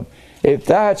 Jerusalem, if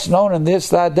thou hadst known in this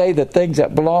thy day the things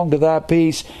that belong to thy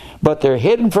peace, but they're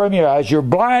hidden from your eyes, you're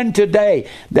blind today.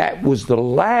 That was the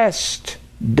last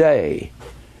day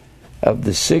of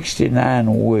the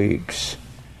 69 weeks.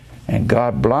 And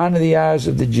God blinded the eyes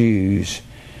of the Jews,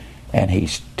 and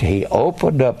He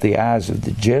opened up the eyes of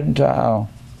the Gentile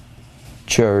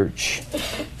church.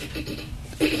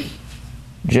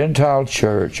 Gentile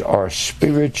church or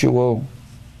spiritual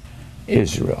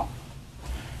Israel.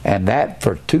 And that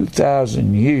for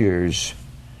 2,000 years,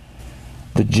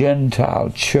 the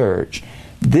Gentile church,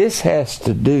 this has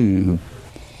to do,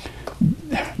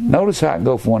 notice how I can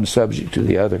go from one subject to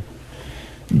the other.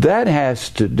 That has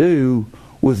to do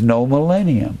with no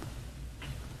millennium.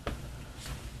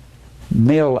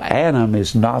 Millennium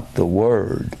is not the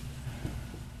word.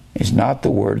 It's not the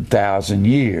word 1,000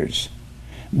 years.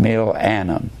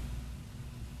 Millennium.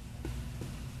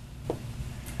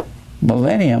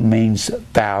 Millennium means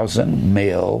 1,000,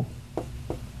 mil,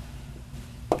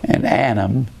 and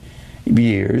annum,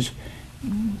 years.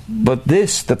 But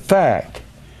this, the fact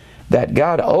that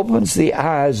God opens the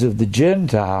eyes of the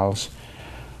Gentiles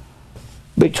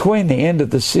between the end of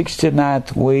the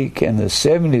 69th week and the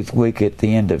 70th week at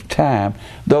the end of time,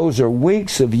 those are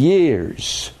weeks of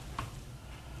years.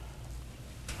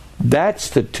 That's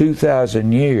the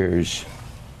 2,000 years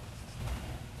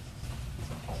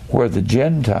where the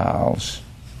Gentiles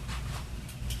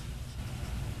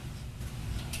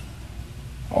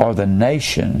or the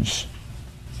nations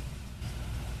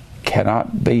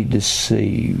cannot be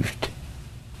deceived.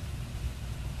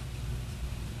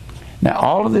 Now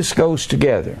all of this goes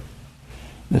together.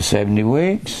 The 70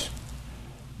 weeks,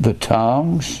 the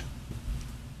tongues,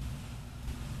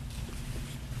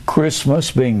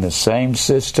 Christmas being the same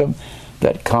system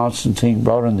that Constantine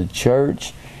brought in the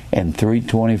church in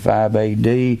 325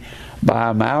 AD by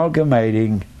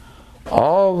amalgamating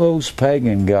all those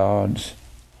pagan gods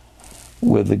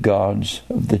with the gods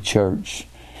of the church.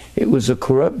 It was a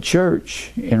corrupt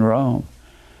church in Rome.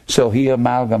 So he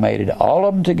amalgamated all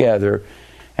of them together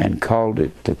and called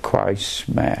it the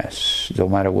ChristMass. No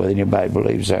matter whether anybody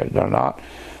believes that or not,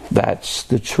 that's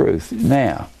the truth.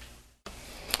 Now,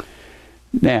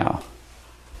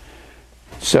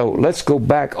 so let's go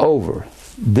back over.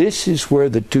 This is where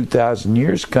the 2,000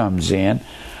 years comes in,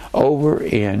 over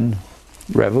in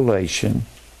Revelation.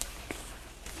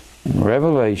 In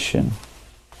Revelation,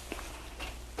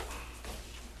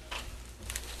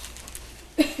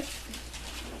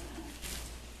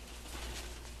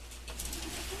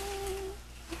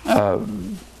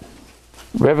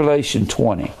 Revelation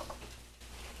 20.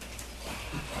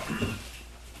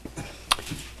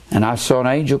 And I saw an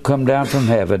angel come down from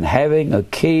heaven, having a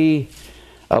key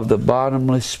of the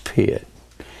bottomless pit.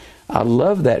 I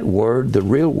love that word, the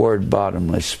real word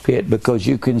bottomless pit, because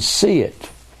you can see it.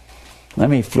 Let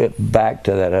me flip back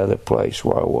to that other place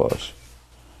where I was.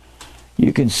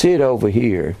 You can see it over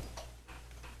here.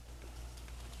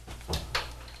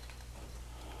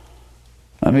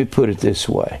 Let me put it this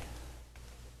way.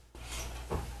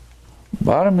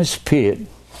 Bottomless pit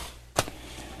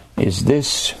is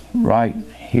this right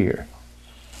here.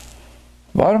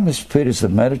 Bottomless pit is the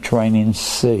Mediterranean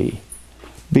Sea,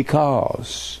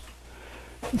 because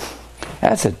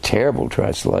that's a terrible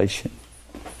translation.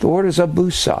 The word is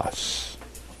abussos.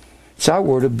 It's our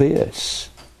word abyss.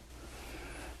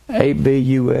 A-B-U-S-S-O-S.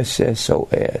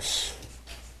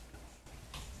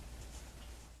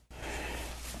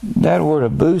 That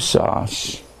word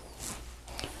abussos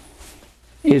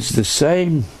is the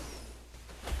same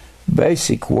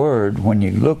basic word when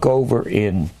you look over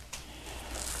in,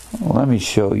 let me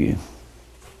show you.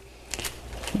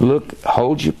 Look,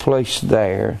 hold your place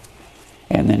there,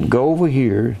 and then go over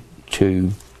here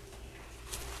to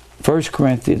 1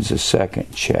 Corinthians, the 2nd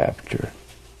chapter.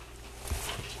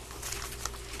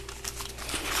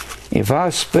 If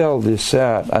I spell this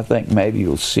out, I think maybe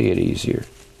you'll see it easier.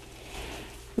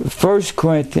 1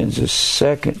 Corinthians, the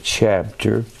 2nd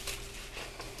chapter,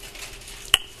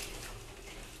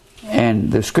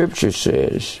 and the scripture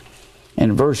says,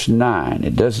 in verse 9,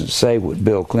 it doesn't say what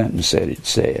Bill Clinton said it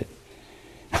said.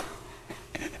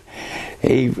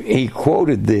 He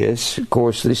quoted this. Of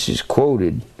course, this is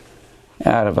quoted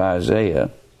out of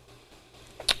Isaiah.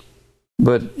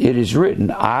 But it is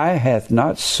written, eye hath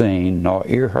not seen, nor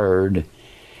ear heard,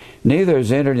 neither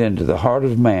has entered into the heart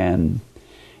of man.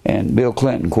 And Bill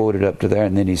Clinton quoted up to there,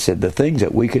 and then he said, the things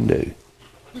that we can do.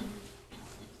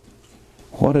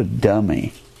 What a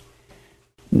dummy.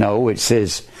 No, it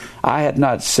says, eye hath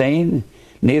not seen,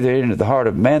 neither into the heart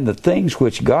of man the things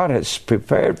which God has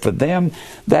prepared for them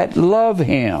that love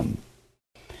him.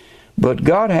 But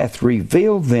God hath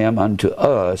revealed them unto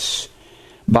us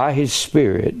by his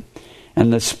Spirit,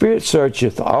 and the Spirit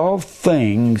searcheth all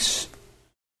things,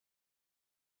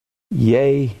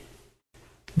 yea,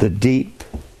 the deep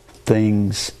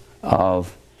things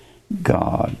of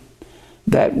God.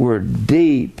 That word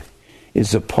deep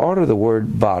is a part of the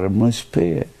word bottomless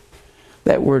pit.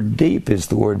 That word deep is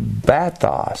the word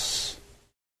bathos.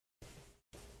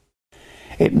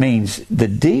 It means the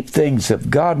deep things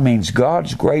of God, means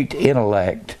God's great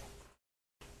intellect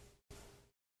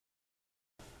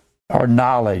or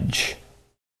knowledge.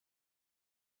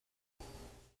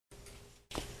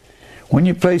 When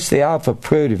you place the alpha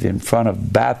privative in front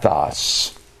of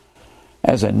bathos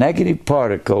as a negative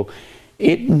particle,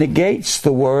 it negates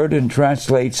the word and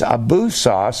translates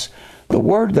abusos, the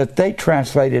word that they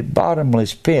translated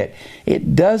bottomless pit.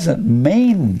 It doesn't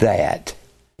mean that.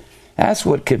 That's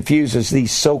what confuses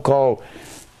these so-called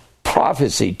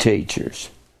prophecy teachers.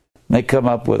 They come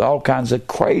up with all kinds of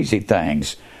crazy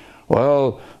things.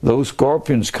 Well, those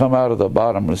scorpions come out of the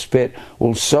bottomless pit.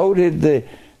 Well, so did the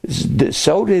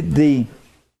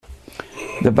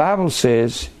Bible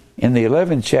says in the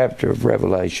 11th chapter of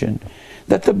Revelation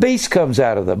that the beast comes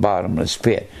out of the bottomless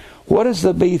pit. What does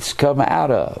the beast come out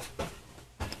of?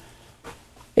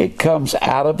 It comes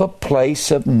out of a place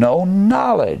of no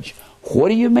knowledge. What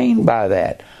do you mean by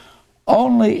that?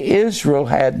 Only Israel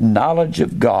had knowledge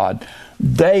of God.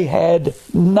 They had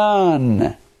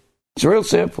none. It's real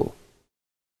simple.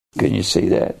 Can you see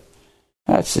that?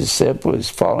 That's as simple as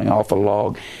falling off a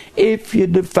log if you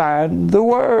define the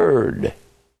word.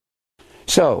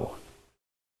 So,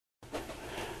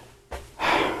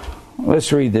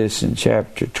 let's read this in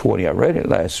chapter 20. I read it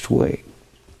last week.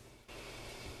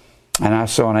 And I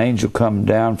saw an angel come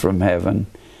down from heaven,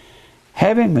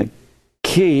 having the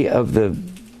key of the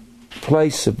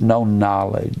place of no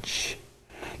knowledge.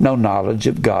 No knowledge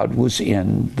of God was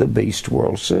in the beast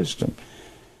world system.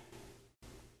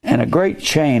 And a great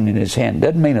chain in his hand.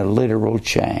 Doesn't mean a literal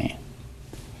chain.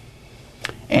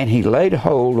 And he laid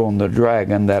hold on the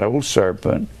dragon, that old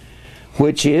serpent,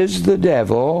 which is the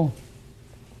devil,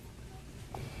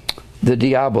 the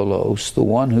diabolos, the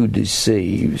one who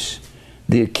deceives,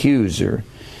 the accuser,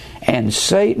 and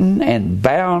Satan, and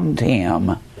bound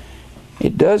him.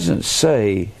 It doesn't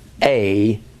say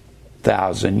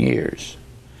 1,000 years.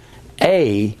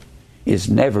 A is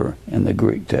never in the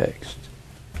Greek text.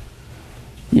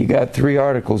 You got 3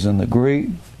 articles in the Greek: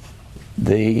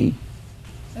 the,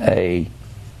 a,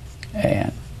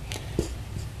 and.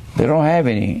 They don't have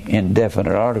any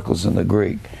indefinite articles in the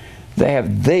Greek. They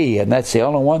have the, and that's the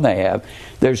only one they have.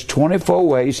 There's 24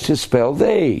 ways to spell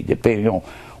the, depending on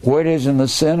where it is in the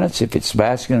sentence, if it's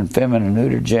masculine, feminine,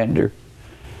 neuter, gender,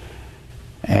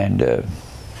 and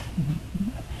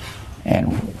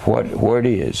where it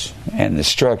is, and the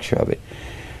structure of it.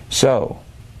 So,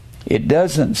 it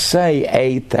doesn't say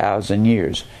 1,000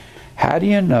 years. How do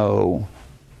you know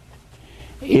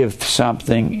if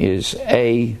something is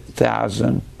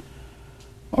 1,000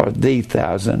 or the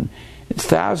 1,000?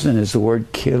 1,000 is the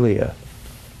word kilia.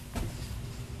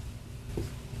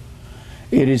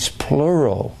 It is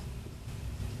plural.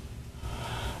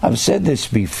 I've said this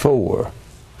before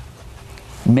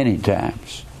many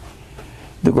times.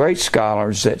 The great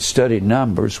scholars that study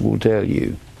numbers will tell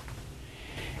you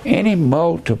any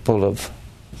multiple of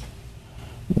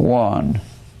 1,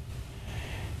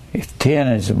 if 10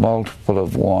 is a multiple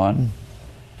of 1,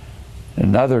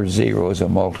 another 0 is a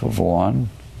multiple of 1,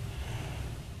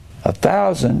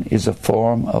 1,000 is a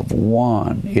form of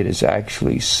 1. It is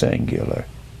actually singular.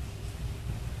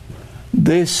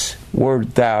 This word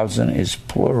 1,000 is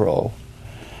plural.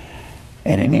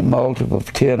 And any multiple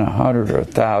of 10, 100, or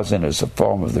 1,000 is a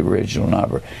form of the original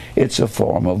number. It's a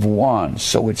form of 1.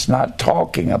 So it's not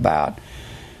talking about,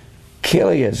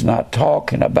 Kilia is not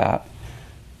talking about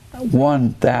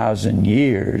 1,000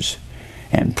 years.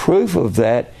 And proof of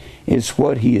that is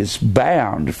what he is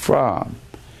bound from.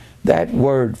 That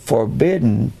word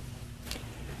forbidden,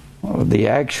 or the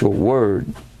actual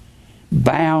word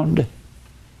bound,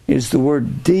 is the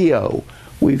word dio.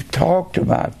 We've talked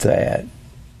about that.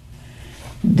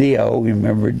 Dio,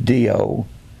 remember dio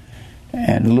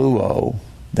and luo,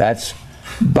 that's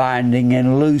binding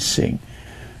and loosing,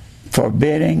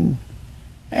 forbidding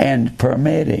and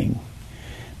permitting.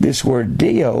 This word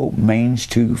dio means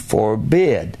to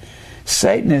forbid.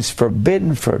 Satan is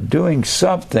forbidden for doing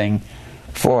something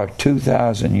for a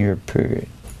 2,000-year period.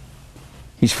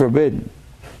 He's forbidden.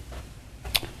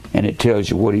 And it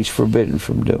tells you what he's forbidden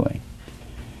from doing.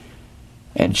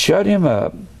 and shut him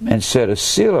up, and set a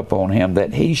seal upon him,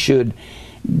 that he should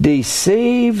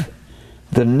deceive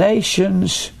the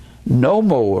nations no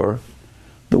more.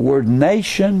 The word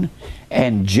nation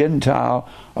and Gentile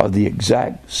are the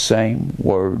exact same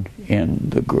word in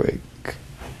the Greek.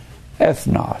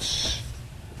 Ethnos.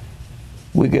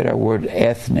 We get our word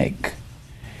ethnic.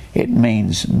 It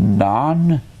means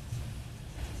non-Jews.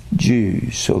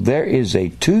 So there is a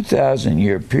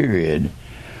 2,000-year period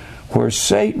where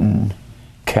Satan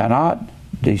cannot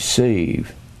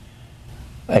deceive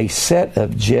a set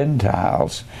of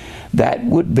Gentiles. That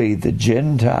would be the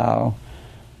Gentile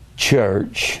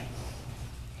church,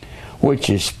 which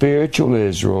is spiritual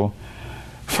Israel,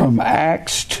 from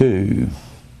Acts 2,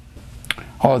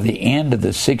 or the end of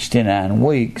the 69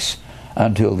 weeks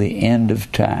until the end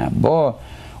of time. Boy,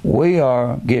 we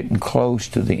are getting close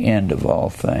to the end of all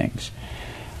things.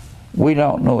 We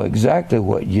don't know exactly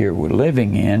what year we're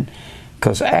living in,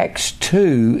 because Acts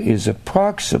 2 is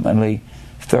approximately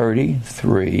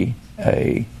 33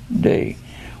 A.D.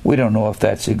 We don't know if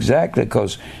that's exactly,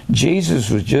 because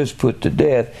Jesus was just put to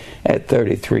death at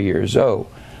 33 years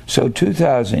old. So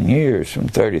 2,000 years from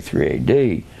 33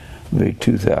 A.D. would be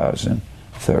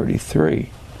 2033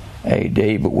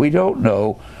 A.D. But we don't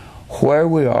know where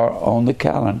we are on the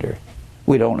calendar.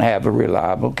 We don't have a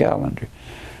reliable calendar.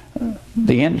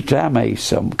 The end of time may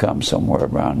come somewhere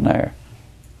around there.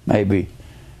 Maybe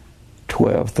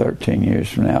 12, 13 years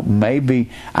from now.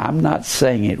 Maybe, I'm not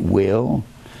saying it will.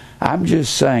 I'm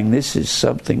just saying this is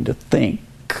something to think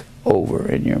over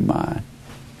in your mind.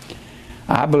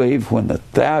 I believe when the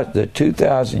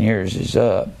 2,000 years is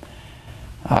up,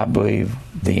 I believe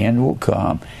the end will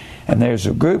come. And there's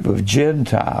a group of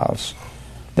Gentiles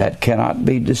that cannot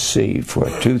be deceived for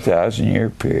a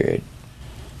 2,000-year period.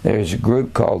 There's a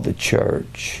group called the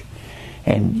church.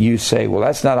 And you say, well,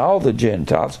 that's not all the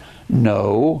Gentiles.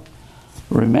 No.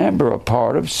 Remember, a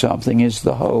part of something is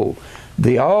the whole.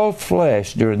 The all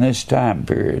flesh during this time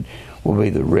period will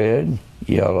be the red,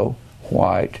 yellow,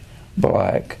 white,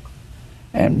 black,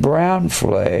 and brown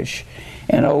flesh.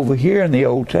 And over here in the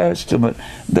Old Testament,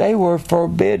 they were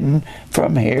forbidden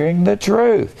from hearing the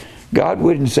truth. God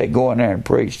wouldn't say, go in there and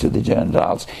preach to the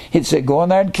Gentiles. He'd say, go in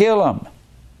there and kill them.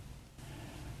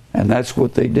 And that's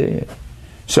what they did.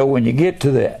 So when you get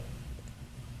to that,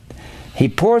 He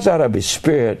pours out of His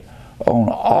Spirit on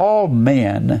all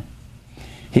men.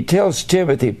 He tells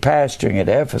Timothy, pastoring at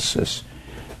Ephesus,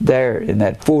 there in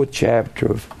that 4th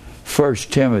chapter of 1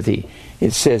 Timothy,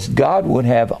 it says God would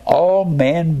have all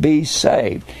men be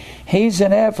saved. He's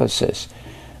in Ephesus.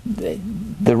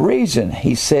 The reason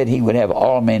he said he would have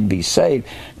all men be saved,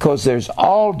 because there's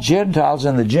all Gentiles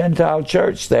in the Gentile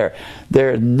church there.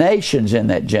 There are nations in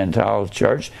that Gentile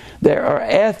church. There are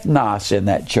ethnos in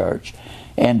that church.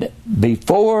 And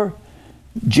before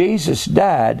Jesus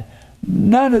died,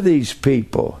 none of these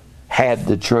people had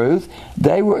the truth.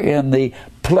 They were in the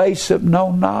place of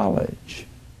no knowledge.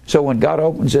 So when God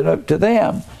opens it up to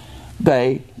them,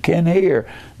 they can hear.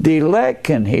 The elect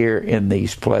can hear in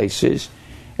these places,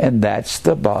 and that's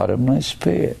the bottomless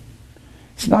pit.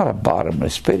 It's not a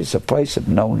bottomless pit, it's a place of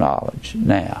no knowledge.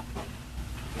 Now,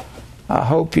 I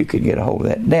hope you can get a hold of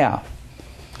that. Now,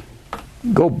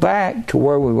 go back to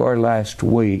where we were last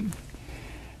week,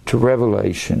 to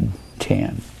Revelation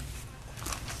 10.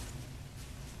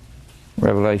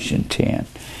 Revelation 10.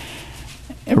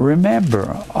 And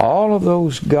remember, all of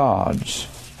those gods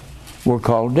were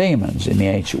called demons in the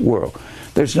ancient world.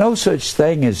 There's no such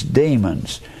thing as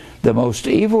demons. The most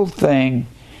evil thing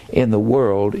in the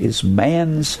world is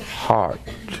man's heart.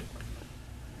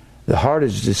 The heart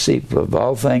is deceitful of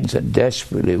all things and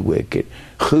desperately wicked.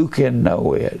 Who can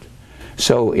know it?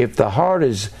 So if the heart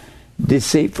is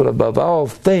deceitful above all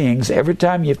things, every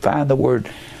time you find the word,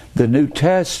 the New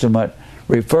Testament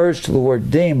refers to the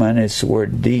word demon, it's the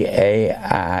word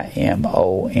D-A-I-M-O-N-I-O-N.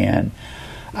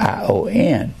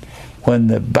 When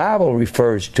the Bible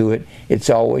refers to it, it's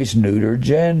always neuter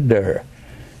gender.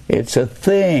 It's a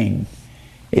thing.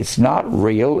 It's not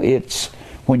real. It's,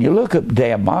 when you look up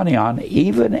daimonion,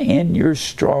 even in your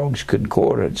Strong's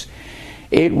Concordance,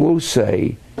 it will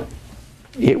say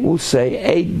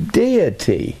a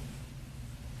deity.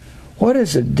 What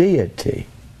is a deity?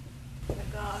 A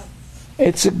god.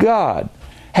 It's a god.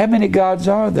 How many gods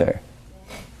are there?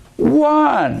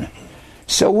 One.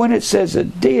 So when it says a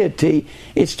deity,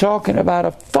 it's talking about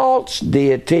a false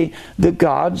deity, the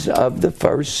gods of the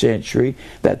first century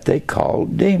that they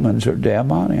called demons or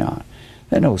daimonion.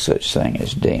 There's no such thing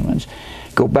as demons.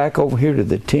 Go back over here to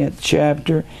the 10th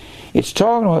chapter. It's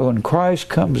talking about when Christ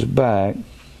comes back,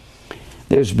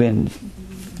 there's been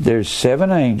There's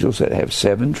 7 angels that have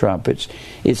 7 trumpets.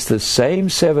 It's the same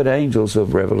 7 angels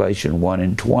of Revelation 1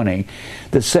 and 20.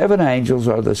 The 7 angels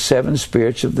are the 7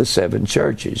 spirits of the 7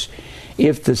 churches.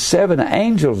 If the 7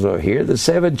 angels are here, the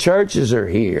 7 churches are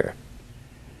here.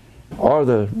 Or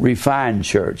the refined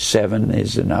church. 7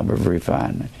 is the number of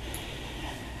refinement.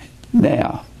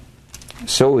 Now,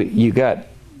 so you got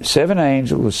 7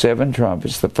 angels with 7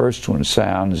 trumpets. The first one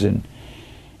sounds in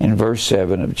verse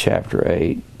 7 of chapter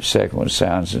 8. The second one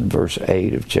sounds in verse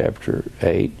 8 of chapter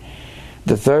 8.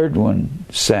 The third one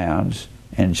sounds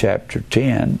in chapter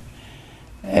 10.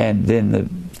 And then the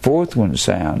fourth one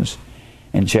sounds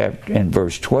in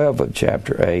verse 12 of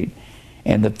chapter 8.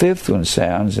 And the fifth one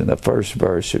sounds in the first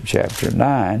verse of chapter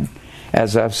 9.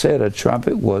 As I've said, a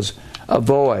trumpet was a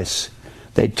voice.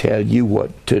 They tell you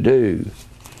what to do,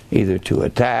 either to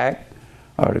attack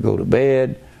or to go to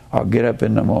bed or get up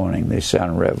in the morning. They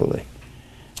sound reveille.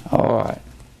 All right.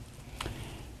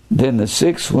 Then the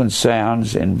sixth one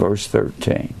sounds in verse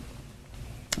 13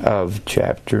 of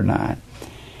chapter 9.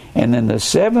 And then the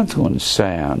seventh one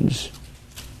sounds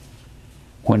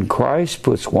when Christ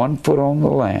puts one foot on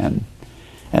the land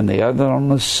and the other on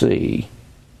the sea.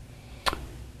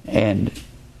 And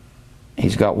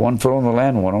he's got one foot on the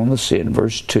land, one on the sea, in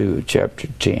verse 2 of chapter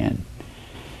 10.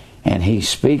 And he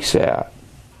speaks out.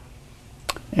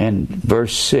 And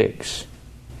verse 6,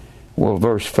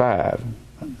 verse 5,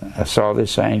 I saw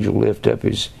this angel lift up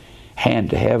his hand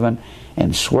to heaven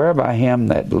and swear by him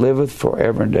that liveth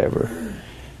forever and ever.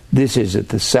 This is at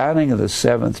the sounding of the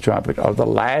 7th trumpet, or the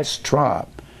last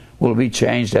trump will be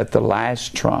changed at the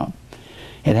last trump.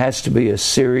 It has to be a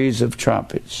series of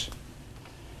trumpets.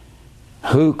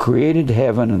 Who created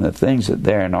heaven and the things that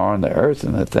therein are, and the earth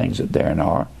and the things that therein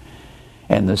are,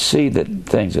 and the sea, that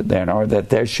things that therein are, that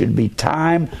there should be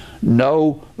time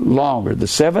no longer. The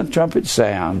 7th trumpet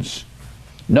sounds,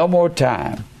 no more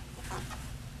time.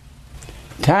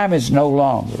 Time is no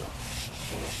longer.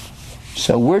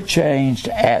 So we're changed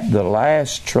at the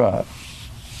last trump.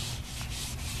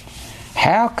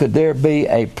 How could there be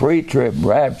a pre-trib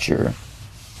rapture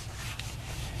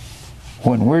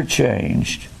when we're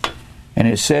changed? And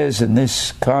it says in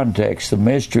this context, the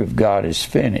mystery of God is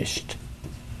finished.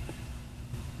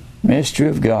 Mystery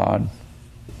of God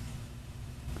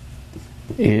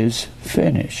is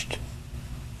finished.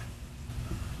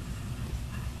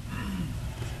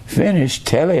 Finished,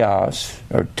 teleos,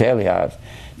 or teleos,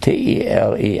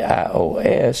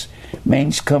 T-E-L-E-I-O-S,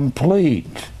 means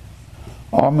complete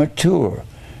or mature.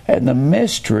 And the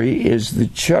mystery is the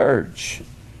church.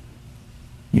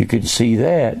 You can see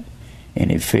that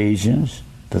in Ephesians,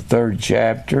 the 3rd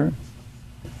chapter,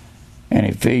 and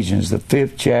Ephesians, the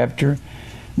 5th chapter.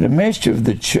 The mystery of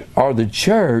the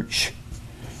church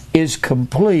is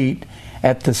complete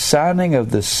at the sounding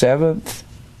of the 7th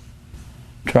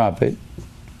trumpet,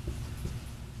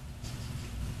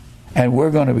 and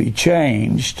we're going to be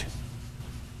changed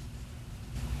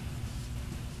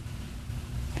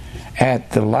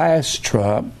at the last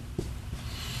trump.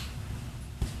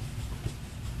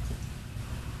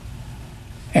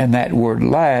 And that word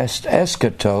last,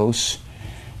 eschatos,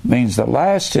 means the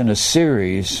last in a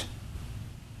series,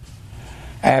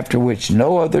 after which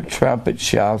no other trumpet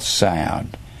shall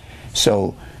sound.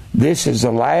 So this is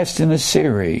the last in a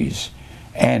series,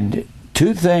 and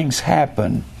 2 things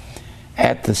happen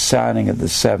at the sounding of the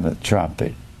 7th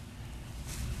trumpet.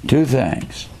 2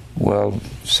 things. Well,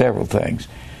 several things.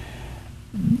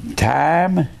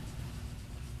 Time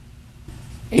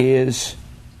is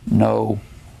no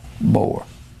more.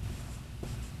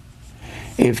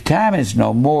 If time is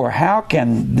no more, how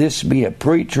can this be a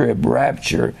pre-trib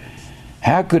rapture?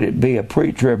 How could it be a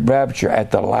pre-trib rapture at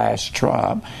the last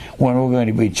trump when we're going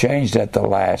to be changed at the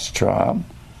last trump?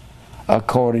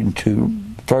 According to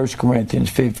 1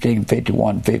 Corinthians 15,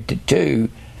 51, 52,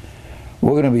 we're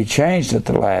going to be changed at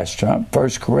the last trump. 1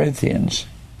 Corinthians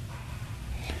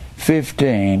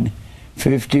 15,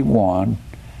 51,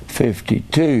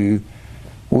 52,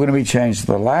 we're going to be changed at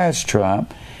the last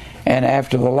trump. And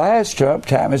after the last trump,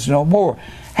 time is no more.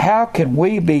 How can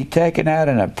we be taken out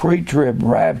in a pre-trib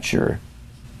rapture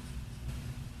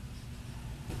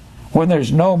when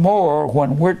there's no more,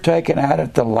 when we're taken out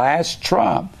at the last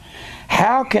trump?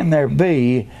 How can there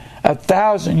be a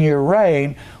 1,000-year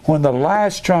reign when the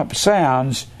last trump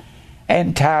sounds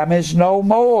and time is no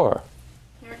more?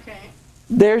 Okay.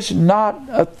 There's not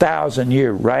a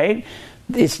 1,000-year reign.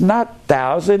 It's not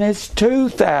 1,000, it's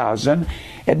 2,000.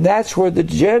 And that's where the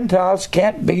Gentiles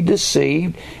can't be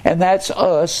deceived, and that's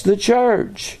us, the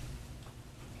church.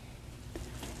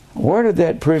 Where did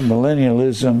that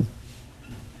premillennialism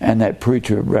and that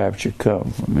pre-trib rapture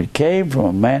come from? It came from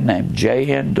a man named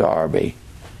J.N. Darby.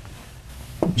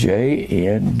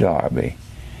 J.N. Darby.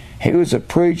 He was a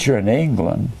preacher in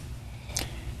England,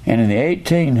 and in the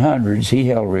 1800s he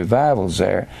held revivals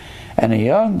there, and a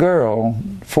young girl,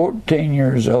 14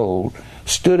 years old,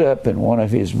 stood up in one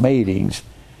of his meetings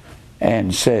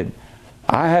and said,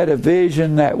 I had a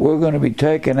vision that we're going to be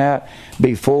taken out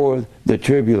before the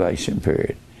tribulation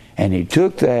period. And he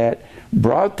took that,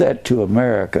 brought that to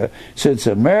America. Since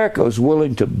America was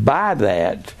willing to buy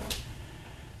that,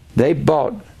 they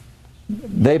bought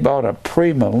a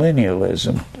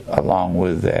premillennialism along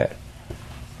with that.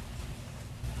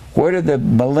 Where did the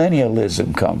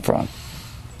millennialism come from?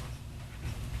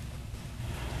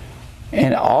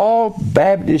 And all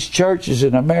Baptist churches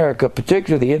in America,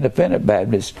 particularly the independent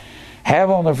Baptists, have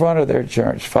on the front of their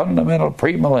church fundamental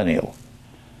premillennial.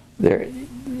 They're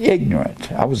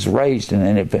ignorant. I was raised in an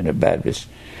independent Baptist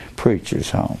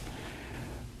preacher's home.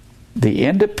 The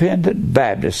independent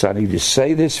Baptist, I need to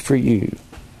say this for you,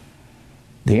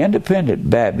 the independent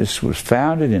Baptist was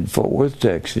founded in Fort Worth,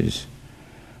 Texas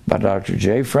by Dr.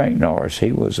 J. Frank Norris.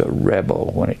 He was a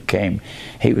rebel when it came.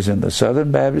 He was in the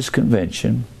Southern Baptist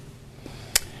Convention,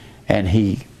 and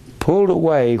he pulled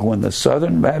away when the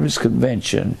Southern Baptist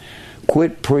Convention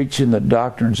quit preaching the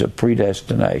doctrines of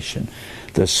predestination.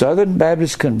 The Southern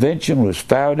Baptist Convention was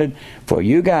founded, for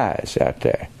you guys out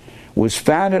there, was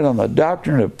founded on the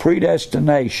doctrine of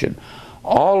predestination.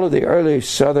 All of the early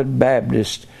Southern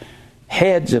Baptist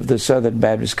heads of the Southern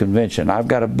Baptist Convention, I've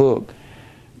got a book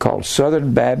called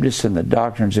Southern Baptists and the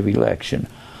Doctrines of Election.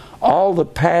 All the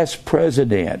past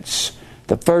presidents,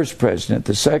 the first president,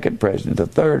 the second president, the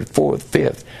third, fourth,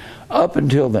 fifth, up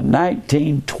until the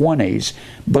 1920s,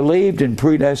 believed in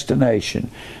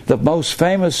predestination. The most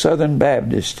famous Southern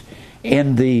Baptist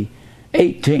in the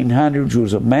 1800s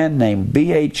was a man named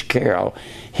B.H. Carroll.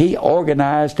 He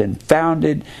organized and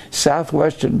founded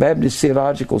Southwestern Baptist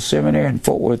Theological Seminary in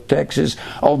Fort Worth, Texas,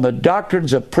 on the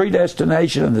doctrines of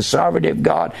predestination and the sovereignty of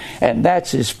God. And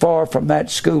that's as far from that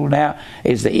school now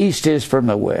as the East is from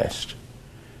the West.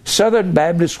 Southern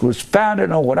Baptist was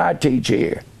founded on what I teach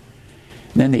here.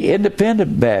 Then the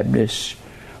independent Baptists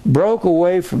broke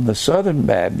away from the Southern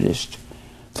Baptist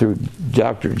through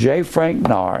Dr. J. Frank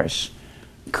Norris,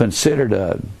 considered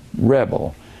a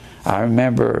rebel. I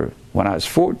remember when I was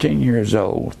 14 years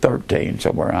old, 13,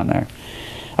 somewhere around there,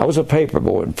 I was a paper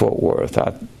boy in Fort Worth.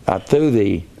 I threw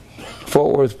the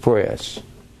Fort Worth Press.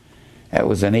 It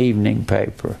was an evening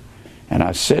paper. And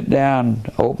I sit down,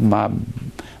 open my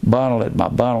bundle at my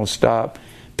bundle stop,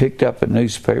 picked up a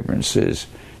newspaper and says,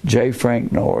 J.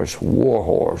 Frank Norris,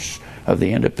 Warhorse of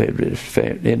the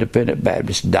Independent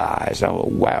Baptist, dies. I went,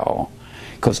 wow.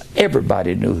 Because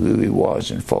everybody knew who he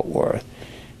was in Fort Worth.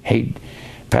 He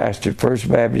pastored First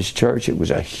Baptist Church. It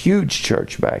was a huge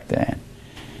church back then.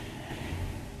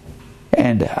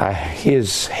 And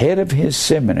his head of his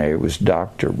seminary was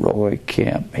Dr. Roy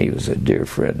Kemp. He was a dear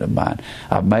friend of mine.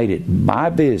 I made it my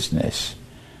business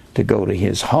to go to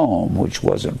his home, which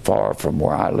wasn't far from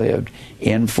where I lived,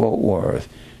 in Fort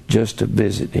Worth, just to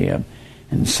visit him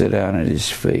and sit down at his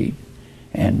feet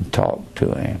and talk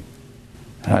to him.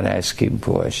 I'd ask him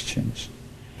questions.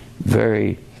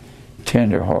 Very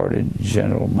tender-hearted,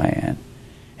 gentle man.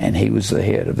 And he was the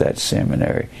head of that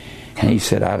seminary. And he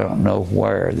said, I don't know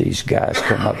where these guys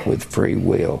come up with free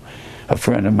will. A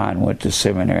friend of mine went to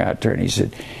seminary out there, and he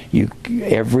said,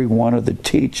 every one of the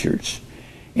teachers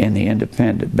in the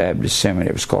Independent Baptist Seminary,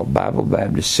 it was called Bible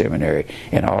Baptist Seminary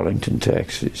in Arlington,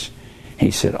 Texas.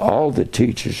 He said, all the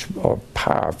teachers are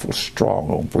powerful, strong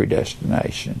on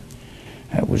predestination.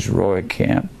 That was Roy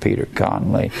Kemp, Peter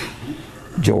Conley,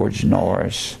 George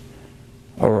Norris,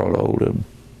 Earl Oldham.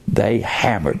 They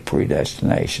hammered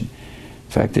predestination.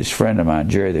 In fact, this friend of mine,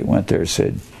 Jerry, that went there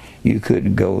said, you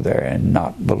couldn't go there and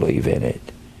not believe in it.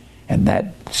 And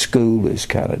that school has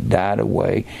kind of died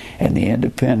away, and the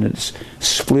independents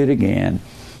split again,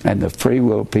 and the free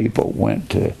will people went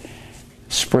to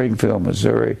Springfield,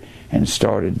 Missouri, and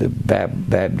started the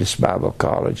Baptist Bible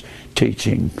College,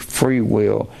 teaching free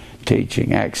will,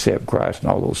 teaching accept Christ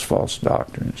and all those false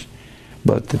doctrines.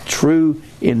 But the true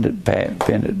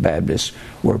independent Baptists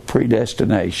were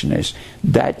predestinationists.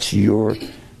 That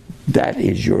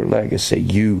is your legacy,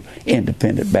 you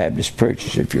independent Baptist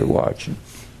preachers, if you're watching.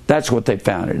 That's what they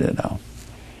founded it on.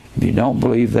 If you don't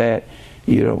believe that,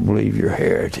 you don't believe your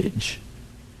heritage.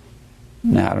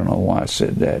 Now, I don't know why I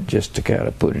said that, just to kind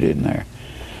of put it in there.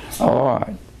 All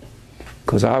right.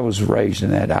 Because I was raised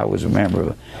in that. I was a member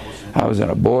of, I was in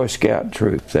a Boy Scout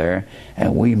troop there,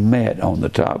 and we met on the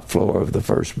top floor of the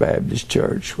First Baptist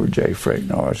Church where J. Frank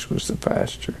Norris was the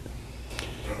pastor.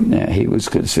 Now, he was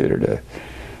considered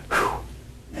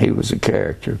He was a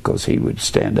character because he would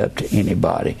stand up to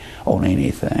anybody on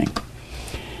anything.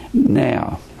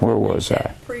 Now, where was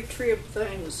I? Pre-trib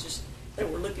thing was just, they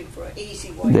were looking for an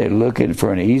easy way. They're looking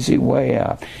for an easy way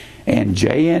out. And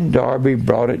J.N. Darby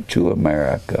brought it to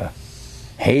America.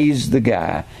 He's the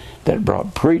guy that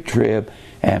brought pre-trib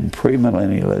and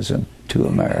premillennialism to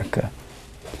America.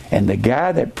 And the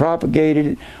guy that propagated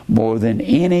it more than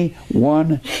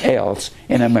anyone else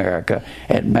in America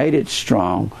and made it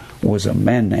strong was a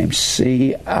man named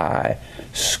C.I.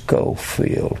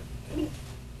 Scofield.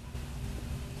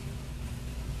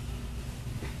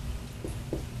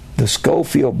 The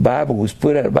Scofield Bible was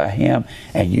put out by him,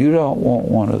 and you don't want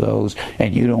one of those,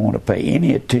 and you don't want to pay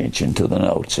any attention to the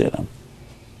notes in them.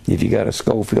 If you got a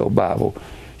Scofield Bible,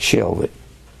 shelve it.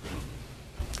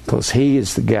 Because he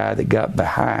is the guy that got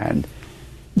behind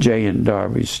J.N.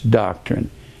 Darby's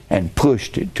doctrine and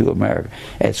pushed it to America.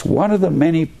 It's one of the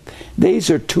many, these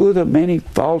are two of the many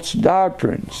false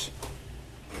doctrines.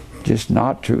 Just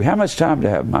not true. How much time do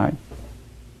I have, Mike?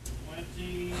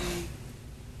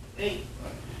 28.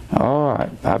 All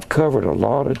right, I've covered a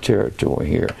lot of territory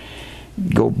here.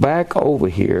 Go back over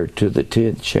here to the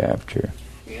 10th chapter.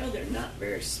 Yeah, they're not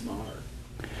very smart.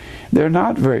 They're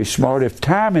not very smart. If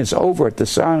time is over at the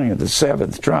sounding of the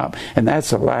 7th trump, and that's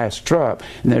the last trump,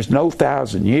 and there's no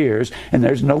 1,000 years, and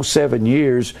there's no 7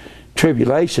 years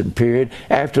tribulation period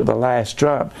after the last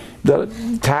trump, the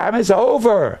time is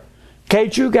over.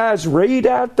 Can't you guys read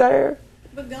out there?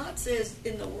 But God says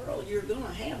in the world you're going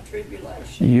to have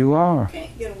tribulation. You are. You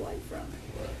can't get away from it.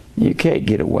 You can't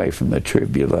get away from the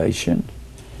tribulation.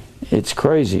 It's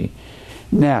crazy.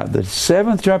 Now, the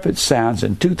 7th trumpet sounds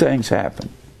and two things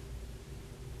happen.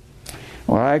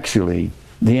 Well, actually,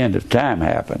 the end of time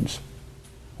happens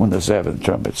when the 7th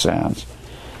trumpet sounds.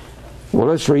 Well,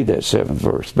 let's read that 7th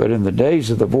verse. But in the days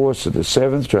of the voice of the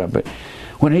 7th trumpet,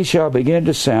 when he shall begin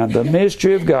to sound, the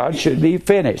mystery of God should be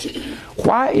finished.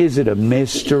 Why is it a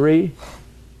mystery?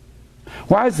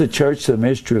 Why is the church the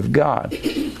mystery of God?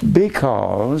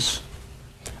 Because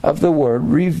of the word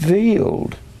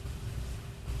revealed.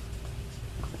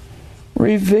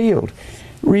 Revealed.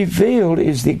 Revealed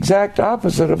is the exact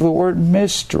opposite of the word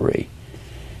mystery.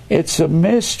 It's a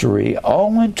mystery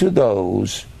only to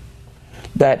those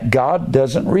that God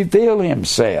doesn't reveal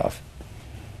himself.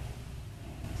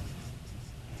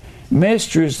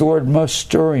 Mystery is the word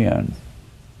mysterion.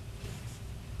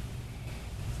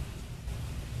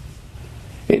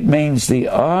 It means the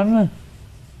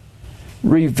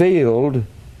unrevealed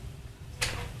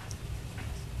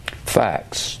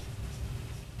facts.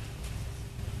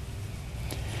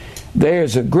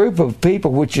 There's a group of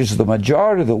people, which is the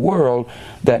majority of the world,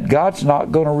 that God's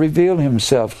not going to reveal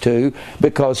himself to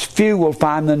because few will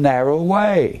find the narrow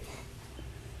way.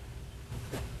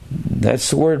 That's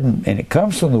the word, and it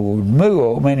comes from the word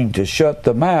muo, meaning to shut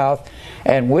the mouth,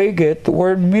 and we get the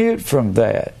word mute from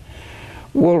that.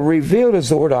 Well, revealed is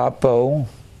the word apo,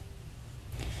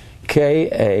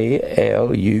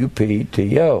 K-A-L-U-P-T-O.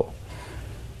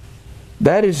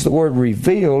 That is the word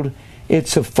revealed.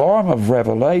 It's a form of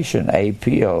revelation,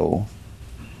 A-P-O,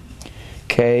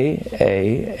 K-A-L-U-P-S-I-S.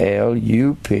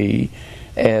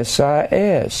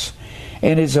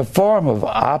 And it's a form of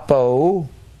apo,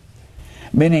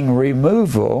 meaning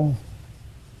removal,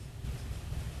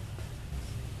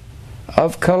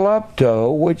 of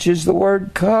kalupto, which is the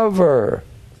word cover.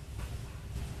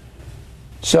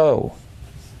 So,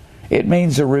 it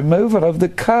means a removal of the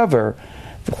cover.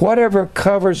 Whatever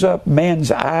covers up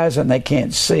men's eyes and they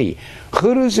can't see.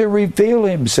 Who does he reveal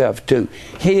himself to?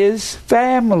 His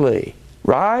family,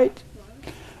 right?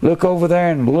 Look over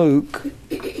there in Luke.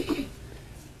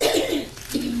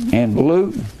 In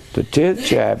Luke, the 10th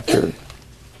chapter.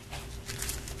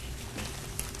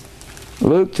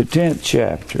 Luke, the 10th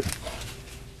chapter.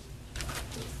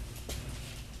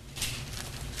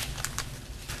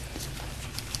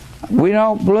 We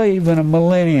don't believe in a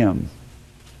millennium.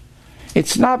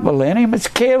 It's not millennium, it's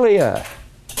Kalia.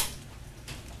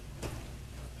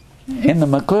 In the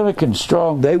McClintock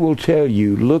Strong, they will tell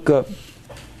you, you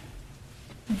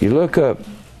look up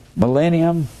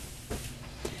millennium,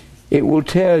 it will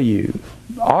tell you,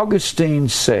 Augustine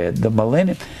said,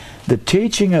 the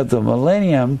teaching of the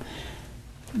millennium,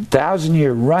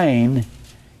 1,000-year reign,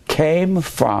 came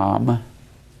from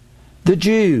the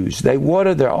Jews. They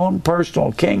wanted their own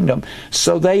personal kingdom,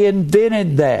 so they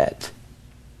invented that.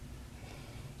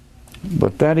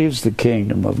 But that is the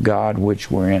kingdom of God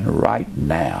which we're in right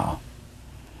now.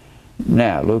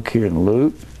 Now, look here in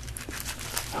Luke.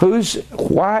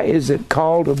 Why is it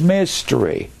called a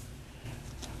mystery?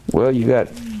 Well, you got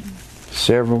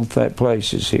several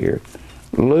places here.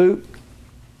 Luke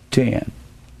 10.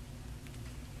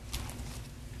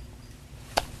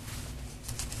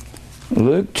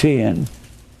 Luke 10.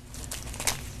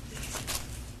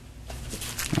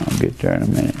 I'll get there in a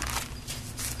minute.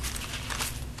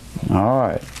 All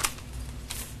right.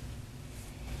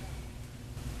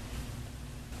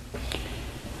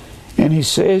 And he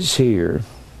says here,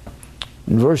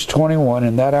 in verse 21,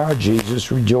 in that hour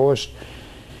Jesus rejoiced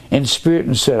in spirit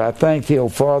and said, I thank thee, O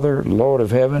Father, Lord of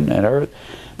heaven and earth,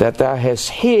 that thou hast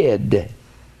hid,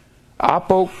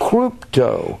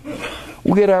 apokrypto.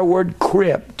 We get our word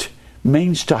crypt,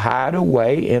 means to hide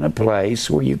away in a place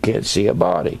where you can't see a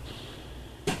body.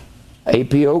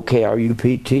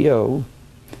 APOKRUPTO.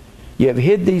 You have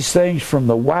hid these things from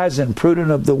the wise and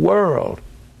prudent of the world,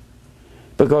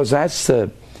 because that's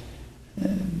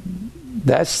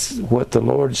what the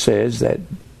Lord says, that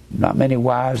not many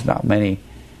wise, not many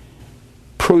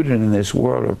prudent in this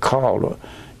world are called.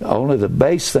 Only the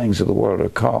base things of the world are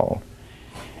called.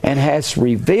 And hast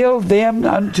revealed them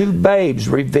unto babes.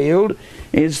 Revealed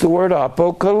is the word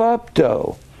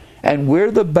apocalypto. And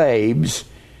we're the babes.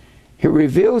 He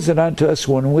reveals it unto us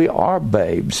when we are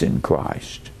babes in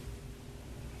Christ.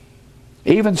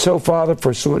 Even so, Father,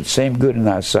 for so it seemed good in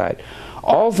thy sight.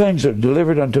 All things are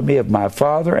delivered unto me of my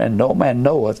Father, and no man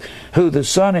knoweth who the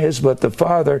Son is but the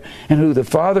Father, and who the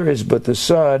Father is but the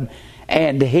Son,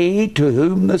 and he to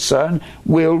whom the Son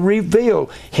will reveal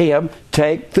him.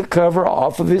 Take the cover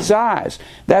off of his eyes.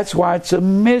 That's why it's a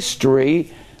mystery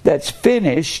that's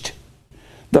finished.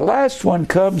 The last one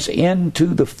comes into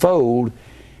the fold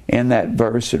in that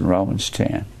verse in Romans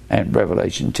 10 and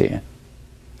Revelation 10.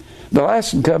 The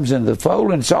last one comes into the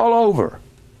fold, and it's all over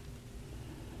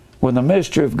when the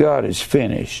mystery of God is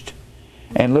finished.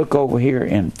 And look over here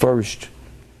in First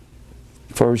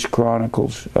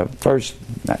Corinthians.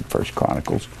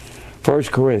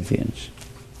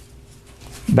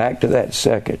 Back to that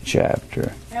second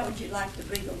chapter. How would you like to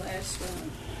be the last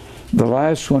one? The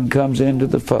last one comes into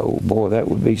the fold. Boy, that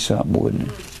would be something, wouldn't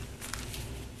it?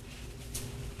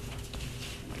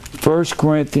 1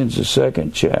 Corinthians, the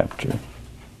second chapter.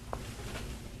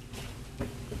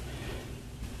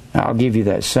 I'll give you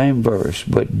that same verse.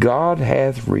 But God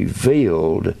hath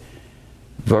revealed,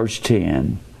 verse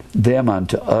 10, them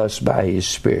unto us by his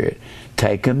Spirit,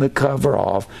 taking the cover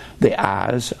off the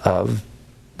eyes of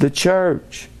the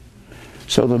church.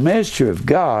 So the mystery of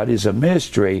God is a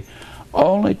mystery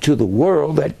only to the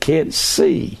world that can't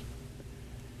see.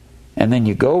 And then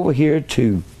you go over here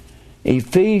to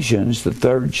Ephesians, the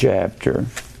third chapter,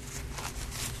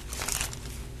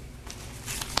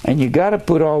 and you got to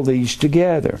put all these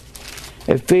together.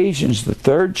 Ephesians, the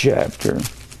third chapter.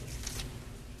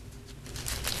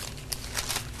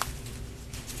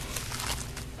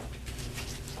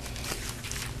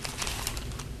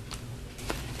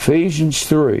 Ephesians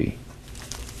 3.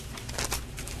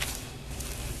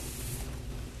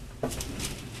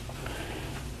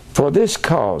 For this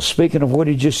cause, speaking of what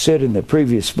he just said in the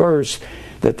previous verse,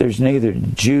 that there's neither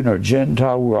Jew nor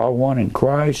Gentile, we're all one in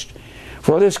Christ.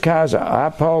 For this cause, I,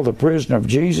 Paul, the prisoner of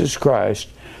Jesus Christ,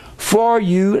 for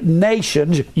you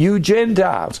nations, you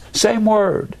Gentiles. Same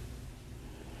word.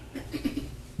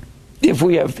 If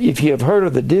you have heard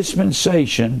of the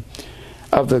dispensation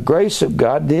of the grace of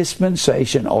God,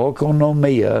 dispensation,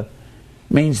 oikonomia,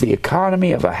 means the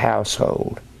economy of a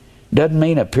household. Doesn't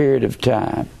mean a period of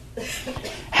time.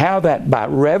 How that by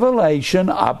revelation,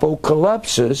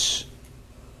 apocalypsis,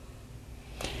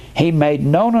 he made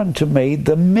known unto me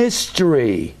the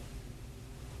mystery.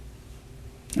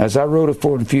 As I wrote it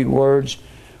for in a few words,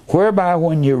 whereby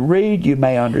when you read you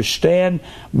may understand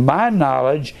my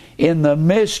knowledge in the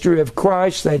mystery of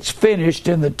Christ that's finished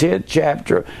in the 10th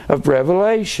chapter of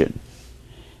Revelation.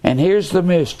 And here's the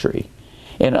mystery.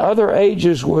 In other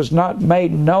ages was not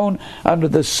made known unto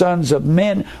the sons of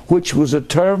men, which was a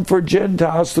term for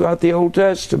Gentiles throughout the Old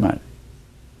Testament.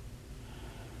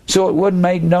 So it wasn't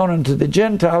made known unto the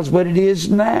Gentiles, but it is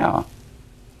now.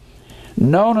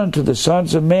 Known unto the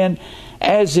sons of men,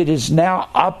 as it is now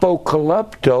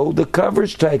apocalypto, the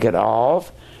cover's taken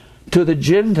off, to the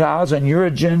Gentiles, and you're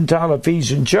a Gentile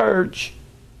Ephesian church,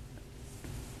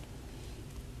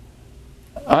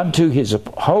 unto his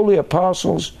holy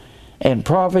apostles and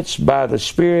prophets by the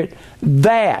Spirit,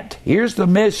 that, here's the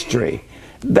mystery,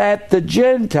 that the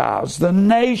Gentiles, the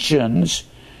nations,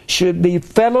 should be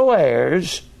fellow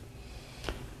heirs,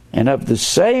 and of the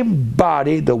same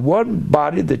body, the one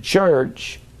body, the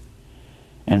church,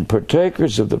 and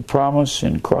partakers of the promise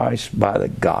in Christ by the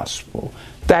gospel.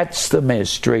 That's the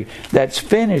mystery. That's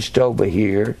finished over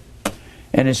here,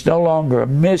 and it's no longer a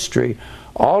mystery.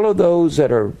 All of those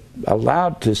that are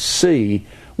allowed to see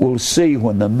will see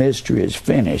when the mystery is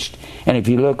finished. And if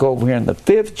you look over here in the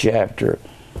 5th chapter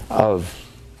of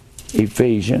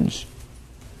Ephesians,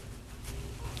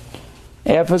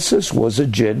 Ephesus was a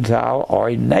Gentile or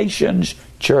a nation's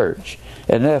church,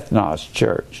 an ethnos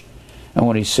church. And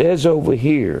when he says over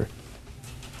here,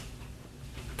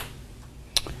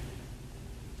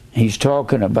 he's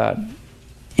talking about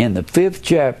in the 5th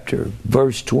chapter,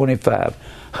 verse 25,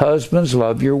 husbands,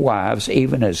 love your wives,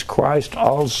 even as Christ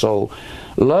also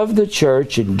loved the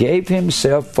church and gave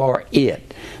himself for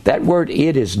it. That word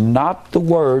 "it" is not the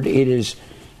word, it is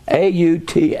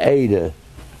A-U-T-A-T-A,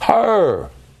 her.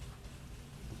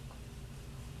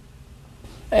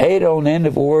 Ada on the end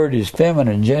of a word is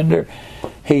feminine gender.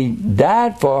 He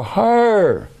died for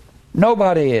her,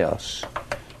 nobody else.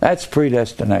 That's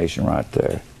predestination right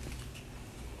there.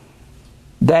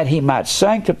 That he might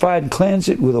sanctify and cleanse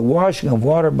it with a washing of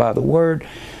water by the word,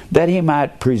 that he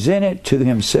might present it to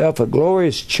himself a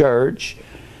glorious church,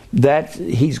 that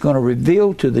he's going to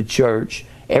reveal to the church,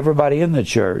 everybody in the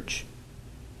church,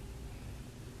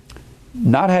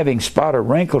 not having spot or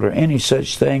wrinkle or any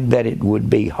such thing, that it would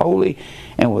be holy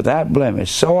and without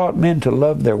blemish. So ought men to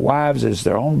love their wives as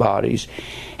their own bodies.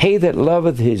 He that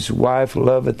loveth his wife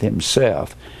loveth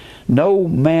himself. No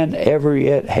man ever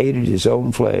yet hated his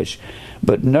own flesh,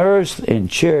 but nourished and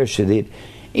cherished it,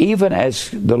 even as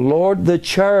the Lord the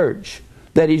church,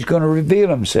 that he's going to reveal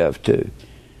himself to.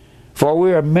 For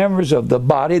we are members of the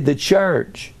body, the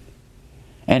church,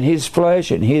 and his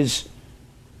flesh and his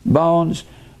bones.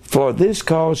 For this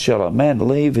cause shall a man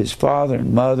leave his father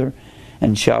and mother,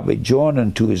 and shall be joined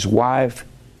unto his wife,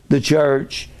 the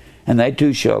church, and they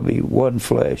two shall be one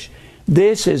flesh.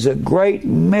 This is a great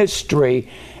mystery,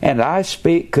 and I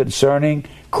speak concerning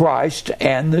Christ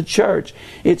and the church.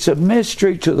 It's a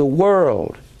mystery to the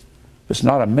world. It's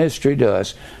not a mystery to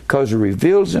us, because it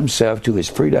reveals himself to his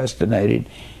predestinated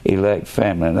elect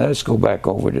family. Now let's go back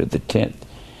over to the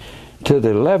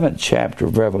 11th chapter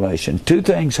of Revelation. Two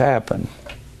things happen.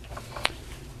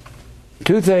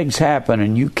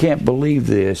 And you can't believe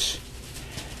this.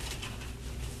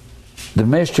 The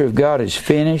mystery of God is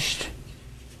finished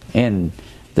in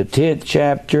the 10th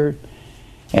chapter,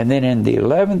 and then in the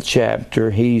 11th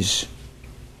chapter he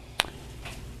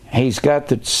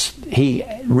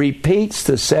repeats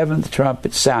the 7th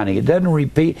trumpet sounding. It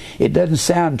doesn't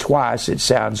sound twice, it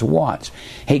sounds once.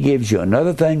 He gives you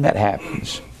another thing that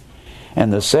happens.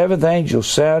 And the 7th angel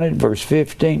sounded, verse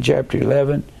 15, chapter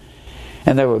 11,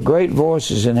 and there were great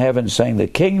voices in heaven saying, the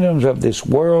kingdoms of this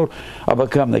world are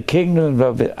become the kingdoms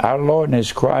of our Lord and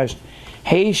his Christ.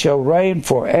 He shall reign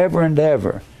forever and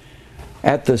ever.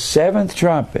 At the 7th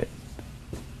trumpet,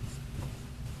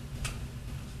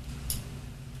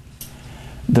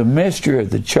 the mystery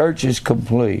of the church is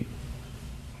complete.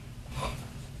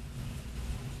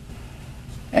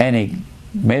 Any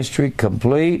mystery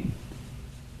complete,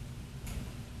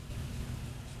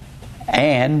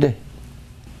 and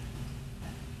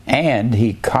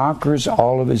he conquers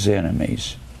all of his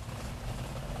enemies.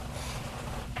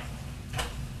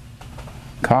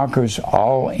 Conquers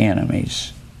all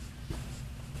enemies.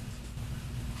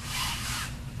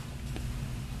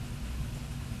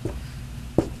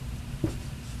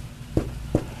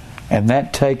 And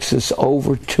that takes us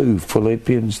over to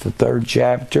Philippians, the 3rd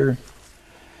chapter,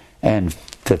 and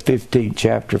the 15th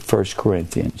chapter of 1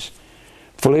 Corinthians.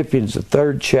 Philippians, the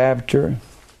 3rd chapter.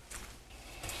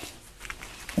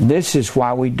 And this is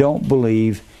why we don't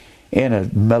believe in a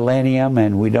millennium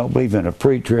and we don't believe in a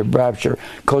pre-trib rapture,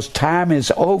 because time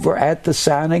is over at the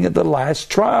sounding of the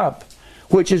last trump,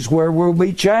 which is where we'll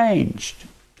be changed.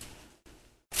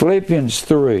 Philippians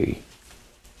 3.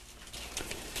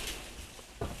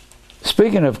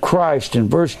 Speaking of Christ, in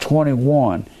verse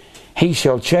 21, he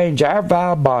shall change our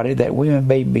vile body, that we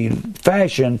may be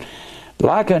fashioned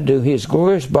like unto his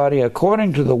glorious body,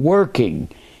 according to the working,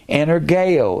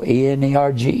 energeo,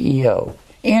 E-N-E-R-G-E-O,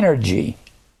 energy.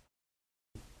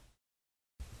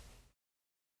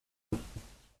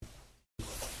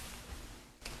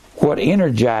 What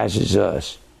energizes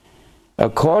us?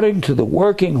 According to the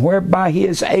working whereby he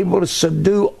is able to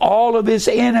subdue all of his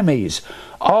enemies,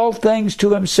 all things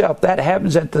to himself. That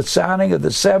happens at the sounding of the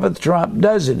 7th trump,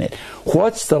 doesn't it?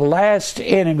 What's the last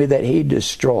enemy that he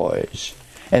destroys?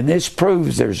 And this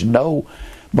proves there's no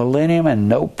millennium and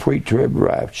no pre-trib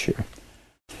rapture.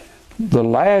 The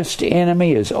last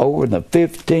enemy is over in the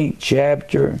 15th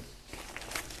chapter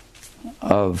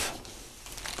of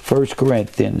 1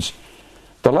 Corinthians.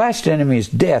 The last enemy is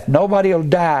death. Nobody will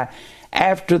die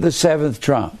after the 7th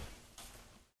trump.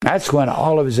 That's when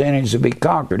all of his enemies will be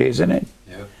conquered, isn't it?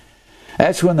 Yep.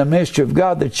 That's when the mystery of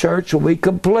God, the church, will be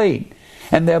complete.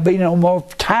 And there'll be no more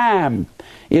time.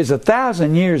 Is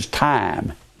 1,000 years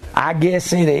time? I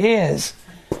guess it is.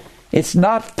 It's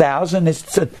not 1,000,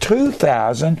 it's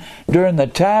 2,000 during the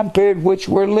time period which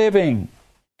we're living.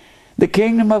 The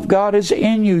kingdom of God is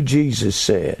in you, Jesus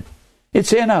said.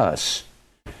 It's in us.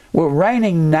 We're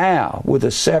reigning now with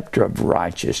a scepter of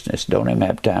righteousness. Don't even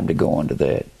have time to go into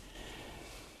that.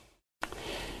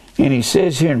 And he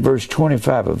says here in verse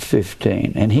 25 of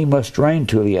 15, and he must reign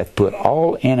till he hath put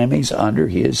all enemies under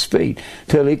his feet,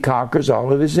 till he conquers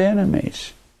all of his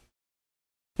enemies.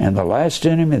 And the last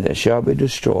enemy that shall be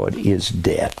destroyed is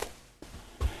death.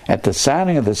 At the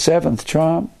sounding of the seventh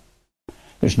trump,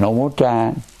 there's no more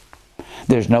time.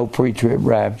 There's no pre-trib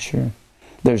rapture.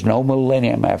 There's no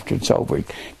millennium after it's over.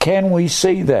 Can we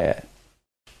see that?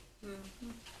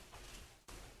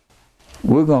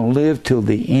 We're going to live till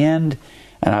the end,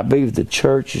 and I believe the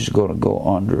church is going to go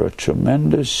under a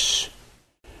tremendous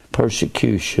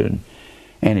persecution,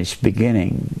 and it's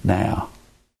beginning now.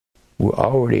 We're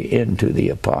already into the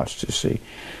apostasy.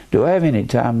 Do I have any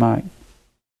time, Mike?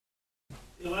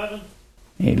 11.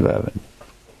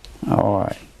 All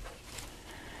right.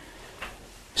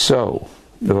 So,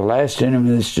 the last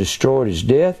enemy that's destroyed is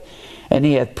death, and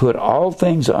he hath put all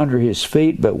things under his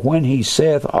feet, but when he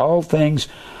saith all things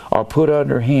are put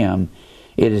under him,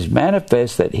 it is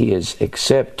manifest that he is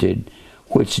accepted,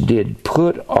 which did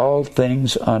put all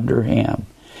things under him.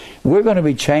 We're going to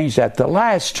be changed at the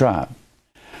last trump.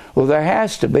 Well, there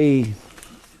has to be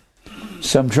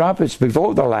some trumpets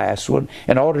before the last one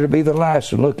in order to be the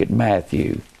last one. Look at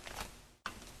Matthew.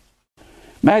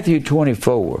 Matthew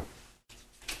 24.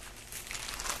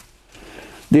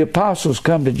 The apostles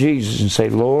come to Jesus and say,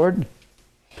 Lord,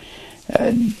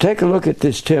 take a look at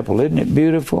this temple. Isn't it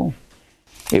beautiful?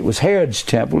 It was Herod's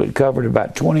temple. It covered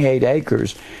about 28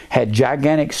 acres, had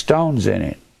gigantic stones in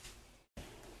it.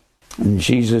 And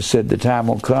Jesus said, the time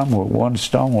will come where one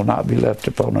stone will not be left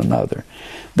upon another.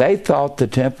 They thought the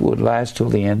temple would last till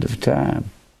the end of time.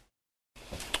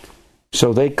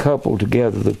 So they coupled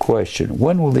together the question,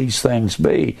 when will these things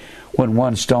be when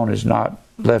one stone is not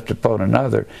left upon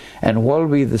another? And what will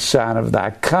be the sign of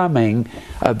thy coming,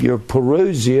 of your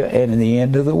parousia, and in the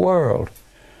end of the world?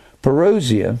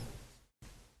 Parousia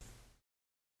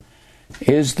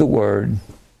is the word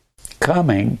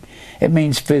coming. It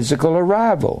means physical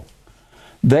arrival.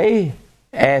 They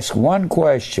ask one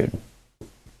question.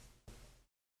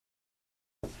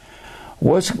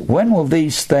 When will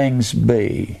these things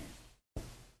be?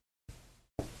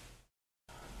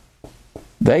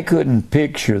 They couldn't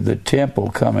picture the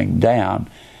temple coming down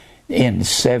in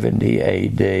 70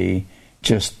 A.D.,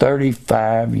 just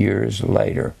 35 years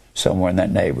later, somewhere in that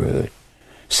neighborhood.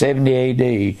 70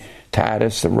 A.D.,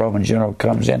 Titus, the Roman general,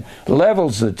 comes in,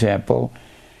 levels the temple,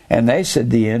 and they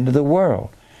said the end of the world.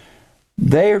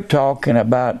 They're talking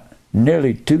about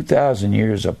nearly 2,000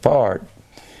 years apart.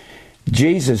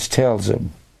 Jesus tells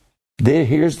them,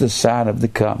 here's the sign of the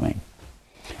coming.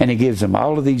 And he gives them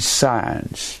all of these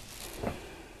signs.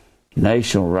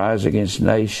 Nation will rise against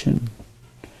nation.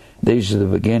 These are the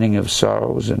beginning of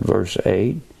sorrows in verse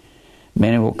 8.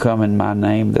 Many will come in my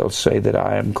name. They'll say that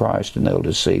I am Christ, and they'll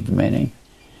deceive many.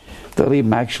 They'll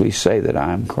even actually say that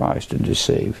I am Christ and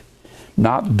deceive.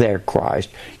 Not their Christ.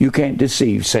 You can't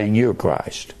deceive saying you're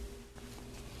Christ.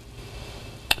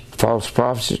 False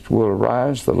prophets will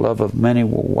arise. The love of many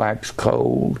will wax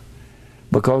cold,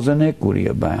 because iniquity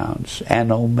abounds.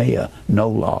 Anomia, no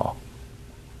law.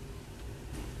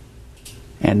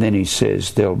 And then he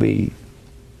says there'll be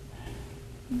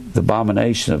the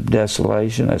abomination of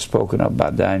desolation as spoken of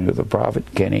by Daniel the prophet.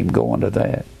 Can't even go into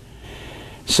that.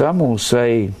 Some will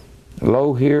say,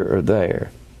 lo, here or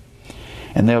there.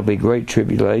 And there'll be great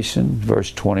tribulation,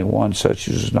 verse 21, such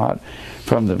as is not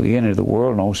from the beginning of the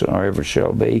world, nor ever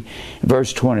shall be.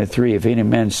 Verse 23, if any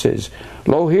man says,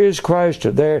 lo, here's Christ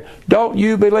or there, don't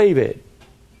you believe it.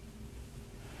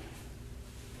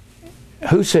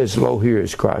 Who says, lo, here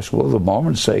is Christ? Well, the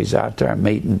Mormons say he's out there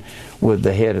meeting with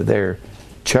the head of their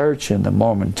church in the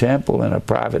Mormon temple in a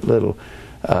private little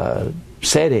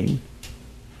setting.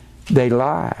 They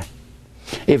lie.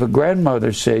 If a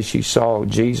grandmother says she saw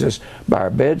Jesus by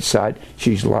her bedside,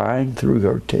 she's lying through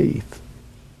her teeth.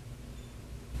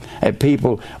 And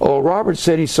people, Oral Roberts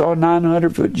said he saw a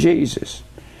 900-foot Jesus.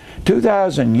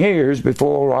 2,000 years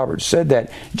before Oral Roberts said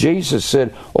that, Jesus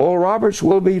said, Oral Roberts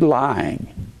will be lying.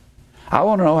 I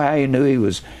want to know how he knew he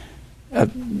was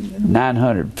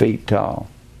 900 feet tall.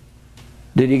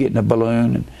 Did he get in a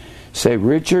balloon and say,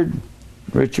 Richard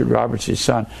Roberts, his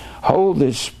son, hold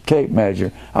this tape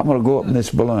measure. I'm going to go up in this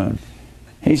balloon.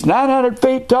 He's 900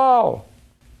 feet tall.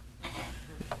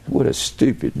 What a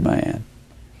stupid man.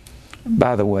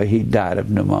 By the way, he died of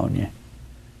pneumonia.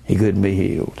 He couldn't be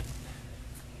healed.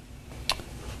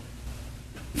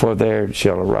 For there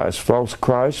shall arise false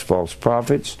Christs, false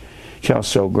prophets, shall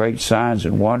show great signs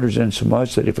and wonders,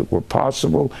 insomuch that if it were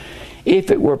possible,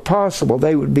 If it were possible,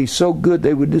 they would be so good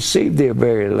they would deceive their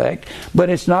very elect. But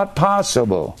it's not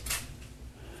possible.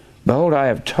 Behold, I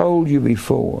have told you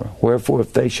before. Wherefore,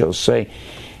 if they shall say,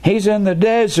 He's in the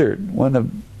desert, when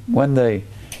the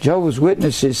Jehovah's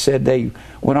Witnesses said they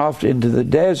went off into the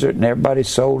desert and everybody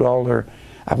sold all their...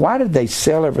 Why did they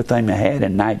sell everything they had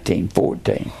in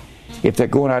 1914 if they're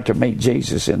going out to meet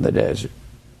Jesus in the desert?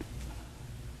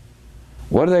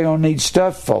 What are they going to need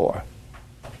stuff for?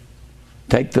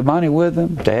 Take the money with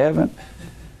them to heaven?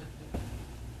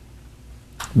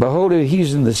 Behold,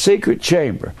 He's in the secret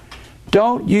chamber.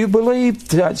 Don't you believe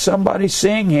that somebody's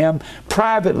seeing Him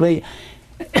privately?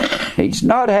 He's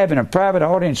not having a private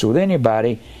audience with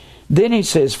anybody. Then He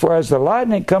says, For as the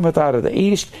lightning cometh out of the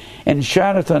east and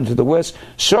shineth unto the west,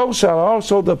 so shall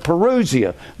also the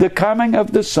parousia, the coming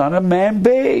of the Son of Man,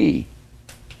 be.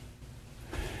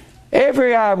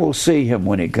 Every eye will see Him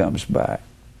when He comes back.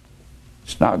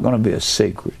 It's not going to be a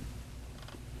secret.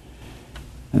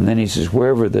 And then He says,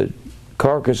 wherever the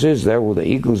carcass is, there will the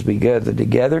eagles be gathered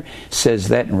together. Says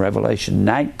that in Revelation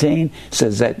 19.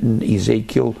 Says that in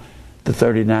Ezekiel, the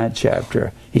 39th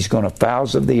chapter. He's going to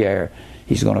fowls of the air.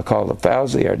 He's going to call the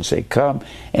fowls of the air and say, come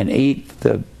and eat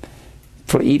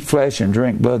flesh and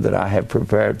drink blood that I have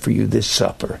prepared for you this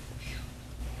supper.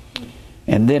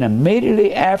 And then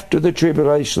immediately after the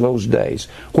tribulation of those days,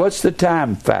 what's the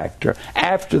time factor?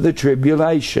 After the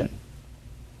tribulation,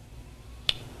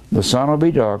 the sun will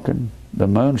be darkened, the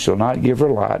moon shall not give her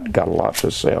light. Got a lot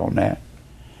to say on that.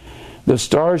 The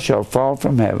stars shall fall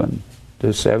from heaven.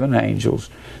 The 7 angels,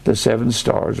 the 7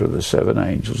 stars are the 7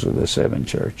 angels of the 7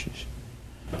 churches.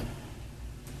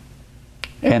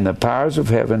 And the powers of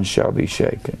heaven shall be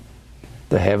shaken.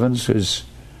 The heavens is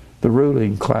the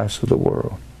ruling class of the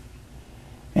world.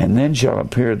 And then shall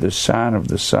appear the sign of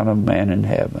the Son of Man in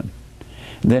heaven.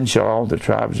 And then shall all the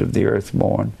tribes of the earth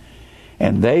mourn.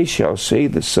 And they shall see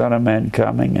the Son of Man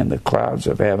coming in the clouds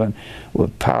of heaven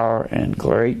with power and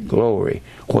great glory.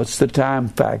 What's the time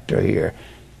factor here?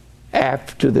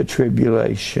 After the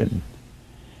tribulation.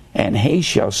 And He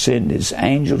shall send His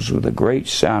angels with a great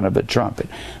sound of a trumpet.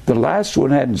 The last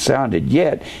one hadn't sounded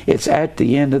yet. It's at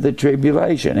the end of the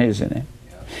tribulation, isn't it?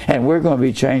 And we're going to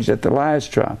be changed at the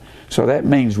last trump. So that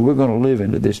means we're going to live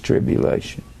into this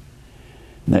tribulation.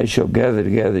 And they shall gather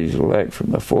together His elect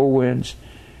from the 4 winds,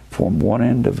 from one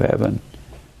end of heaven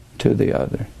to the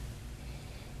other.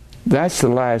 That's the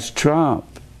last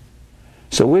trump.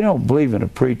 So we don't believe in a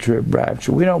pre-trib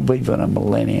rapture. We don't believe in a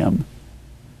millennium.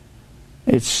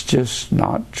 It's just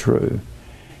not true.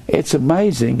 It's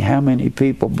amazing how many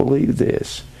people believe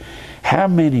this. How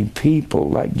many people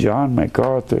like John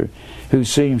MacArthur, who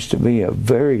seems to be a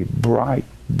very bright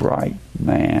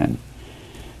man,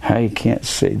 how he can't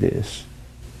see this.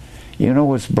 You know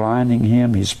what's blinding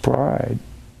him? His pride.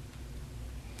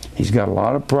 He's got a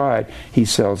lot of pride. He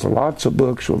sells lots of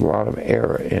books with a lot of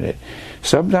error in it.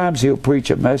 Sometimes he'll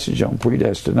preach a message on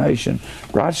predestination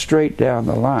right straight down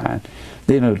the line.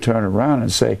 Then he'll turn around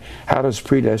and say, how does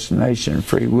predestination and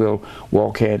free will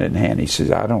walk hand in hand? He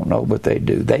says, I don't know, but they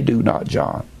do. They do not,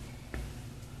 John.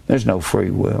 There's no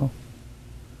free will.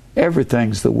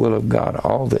 Everything's the will of God.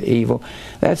 All the evil.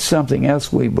 That's something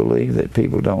else we believe that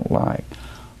people don't like.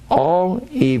 All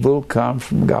evil comes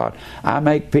from God. I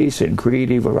make peace and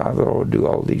create evil. I, the Lord, do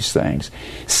all these things.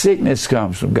 Sickness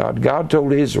comes from God. God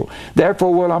told Israel,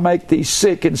 therefore will I make thee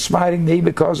sick and smiting thee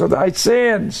because of thy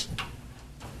sins.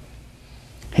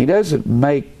 He doesn't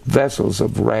make vessels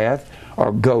of wrath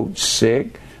or goats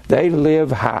sick. They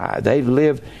live high. They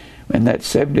live in that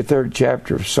 73rd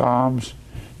chapter of Psalms.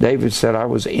 David said, I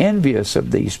was envious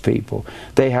of these people.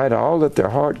 They had all that their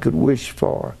heart could wish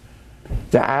for.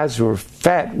 Their eyes were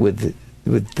fat with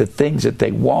the things that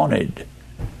they wanted.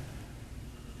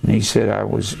 And he said, I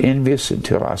was envious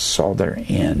until I saw their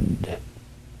end.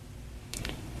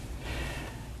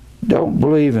 Don't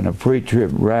believe in a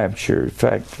pre-trib rapture. In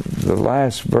fact, the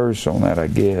last verse on that, I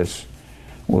guess,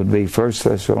 would be 1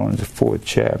 Thessalonians 4th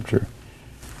chapter,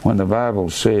 when the Bible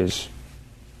says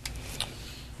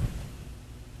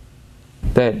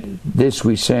that this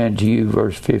we say unto you,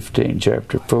 verse 15,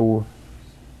 chapter 4,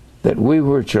 that we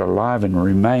which are alive and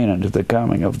remain unto the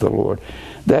coming of the Lord.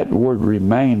 That word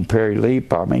remain,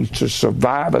 perilepa, means to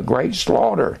survive a great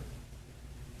slaughter.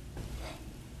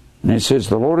 And it says,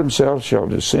 the Lord Himself shall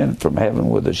descend from heaven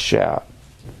with a shout.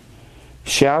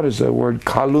 Shout is the word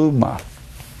kaluma.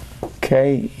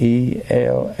 K-E-L-L-E-U-M-A.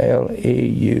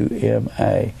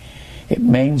 It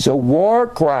means a war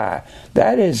cry.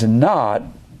 That is not,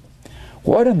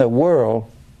 what in the world,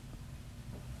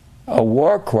 a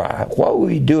war cry? What were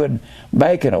we doing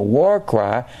making a war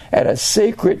cry at a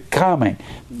secret coming?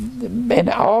 And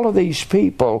all of these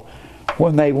people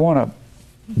when they want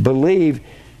to believe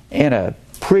in a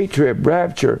pre-trib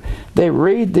rapture, they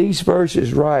read these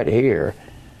verses right here.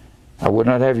 I would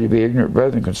not have you be ignorant,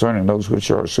 brethren, concerning those which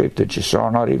are asleep, that you saw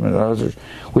not, even others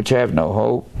which have no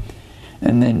hope.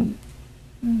 And then,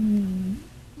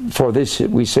 for this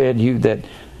we say unto you, that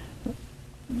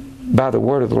by the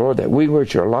word of the Lord, that we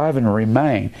which are alive and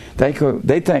remain. They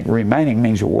think remaining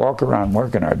means we walk around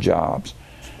working our jobs.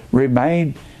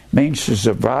 Remain means to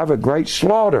survive a great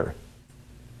slaughter.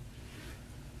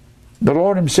 The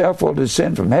Lord himself will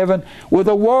descend from heaven with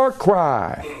a war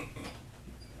cry.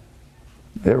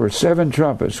 There were 7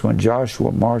 trumpets when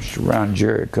Joshua marched around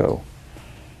Jericho.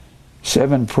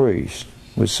 7 priests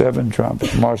with 7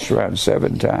 trumpets marched around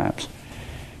 7 times.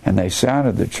 And they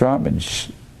sounded the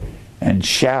trumpet and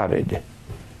shouted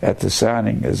at the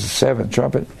sounding of the 7th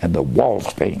trumpet, and the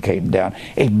walls came down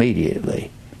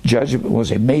immediately. Judgment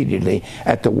was immediately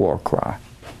at the war cry.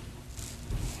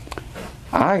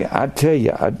 I tell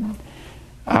you,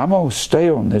 I'm going to stay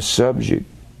on this subject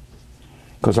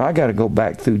because I got to go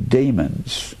back through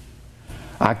demons.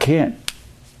 I can't.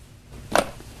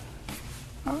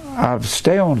 I've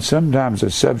stayed on sometimes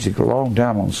a subject a long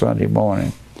time on Sunday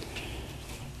morning,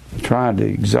 trying to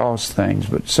exhaust things,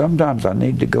 but sometimes I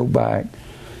need to go back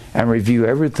and review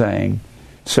everything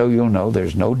so you'll know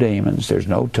there's no demons, there's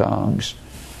no tongues,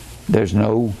 there's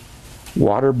no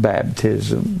water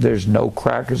baptism, there's no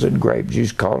crackers and grape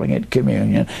juice calling it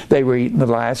communion. They were eating the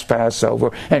last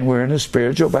Passover, and we're in a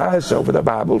spiritual Passover. The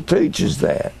Bible teaches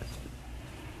that.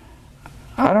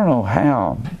 I don't know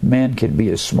how men can be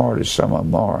as smart as some of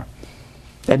them are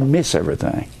and miss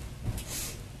everything.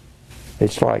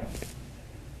 It's like,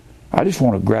 I just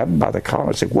want to grab them by the collar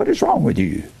and say, what is wrong with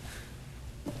you?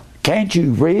 Can't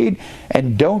you read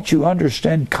and don't you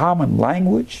understand common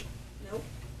language? Nope.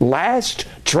 Last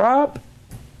trump?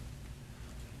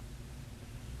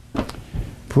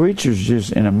 Preachers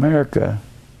just in America,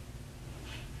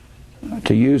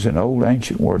 to use an old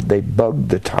ancient word, they bugged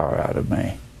the tar out of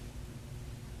me.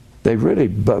 They really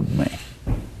bug me.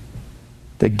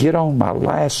 They get on my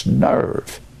last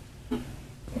nerve.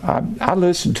 I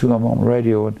listen to them on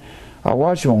radio, and I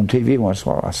watch them on TV once in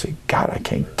a while. I say, God, I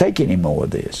can't take any more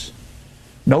of this.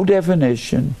 No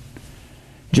definition.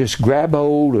 Just grab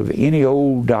hold of any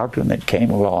old doctrine that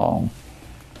came along.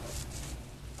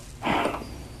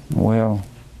 Well,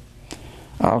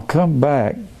 I'll come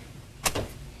back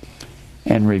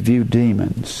and review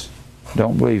demons.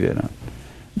 Don't believe in them.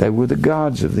 They were the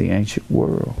gods of the ancient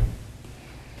world.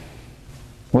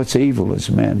 What's evil is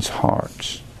men's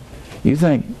hearts. You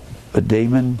think a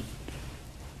demon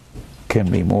can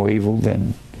be more evil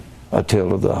than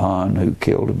Attila the Hun, who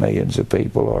killed millions of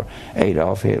people, or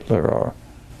Adolf Hitler,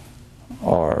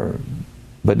 or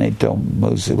Benito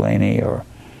Mussolini, or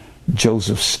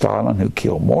Joseph Stalin, who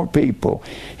killed more people?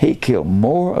 He killed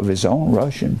more of his own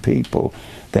Russian people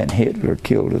than Hitler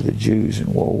killed of the Jews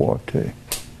in World War II.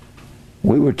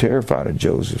 We were terrified of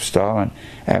Joseph Stalin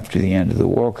after the end of the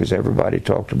war because everybody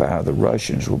talked about how the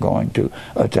Russians were going to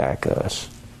attack us.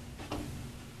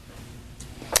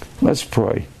 Let's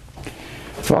pray.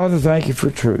 Father, thank you for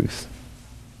truth.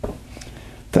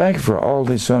 Thank you for all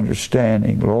this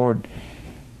understanding. Lord,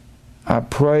 I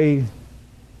pray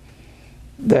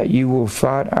that you will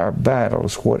fight our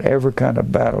battles, whatever kind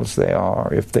of battles they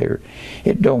are.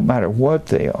 It don't matter what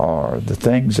they are, the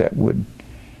things that would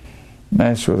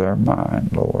mess with our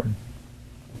mind, Lord.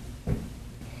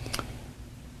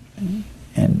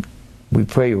 And we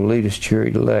pray you'll lead us to your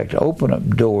elect. Open up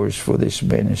doors for this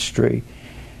ministry.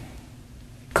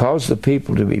 Cause the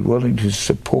people to be willing to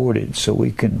support it so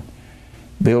we can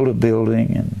build a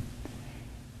building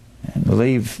and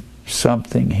leave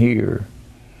something here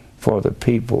for the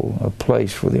people, a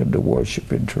place for them to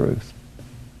worship in truth.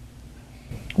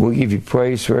 We'll give you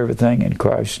praise for everything. In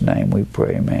Christ's name we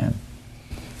pray, amen.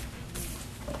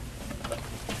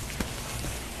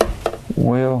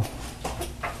 Well,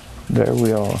 there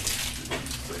we are.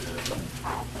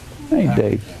 Hey,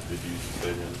 Dave.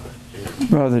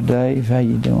 Brother Dave, how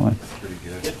you doing? Pretty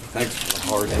good. Thanks for the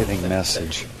hard-hitting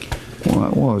message. Well,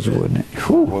 it was, wasn't it?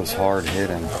 Whew. It was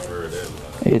hard-hitting.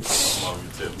 It's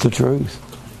the truth.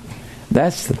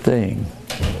 That's the thing.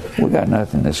 We got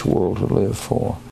nothing in this world to live for.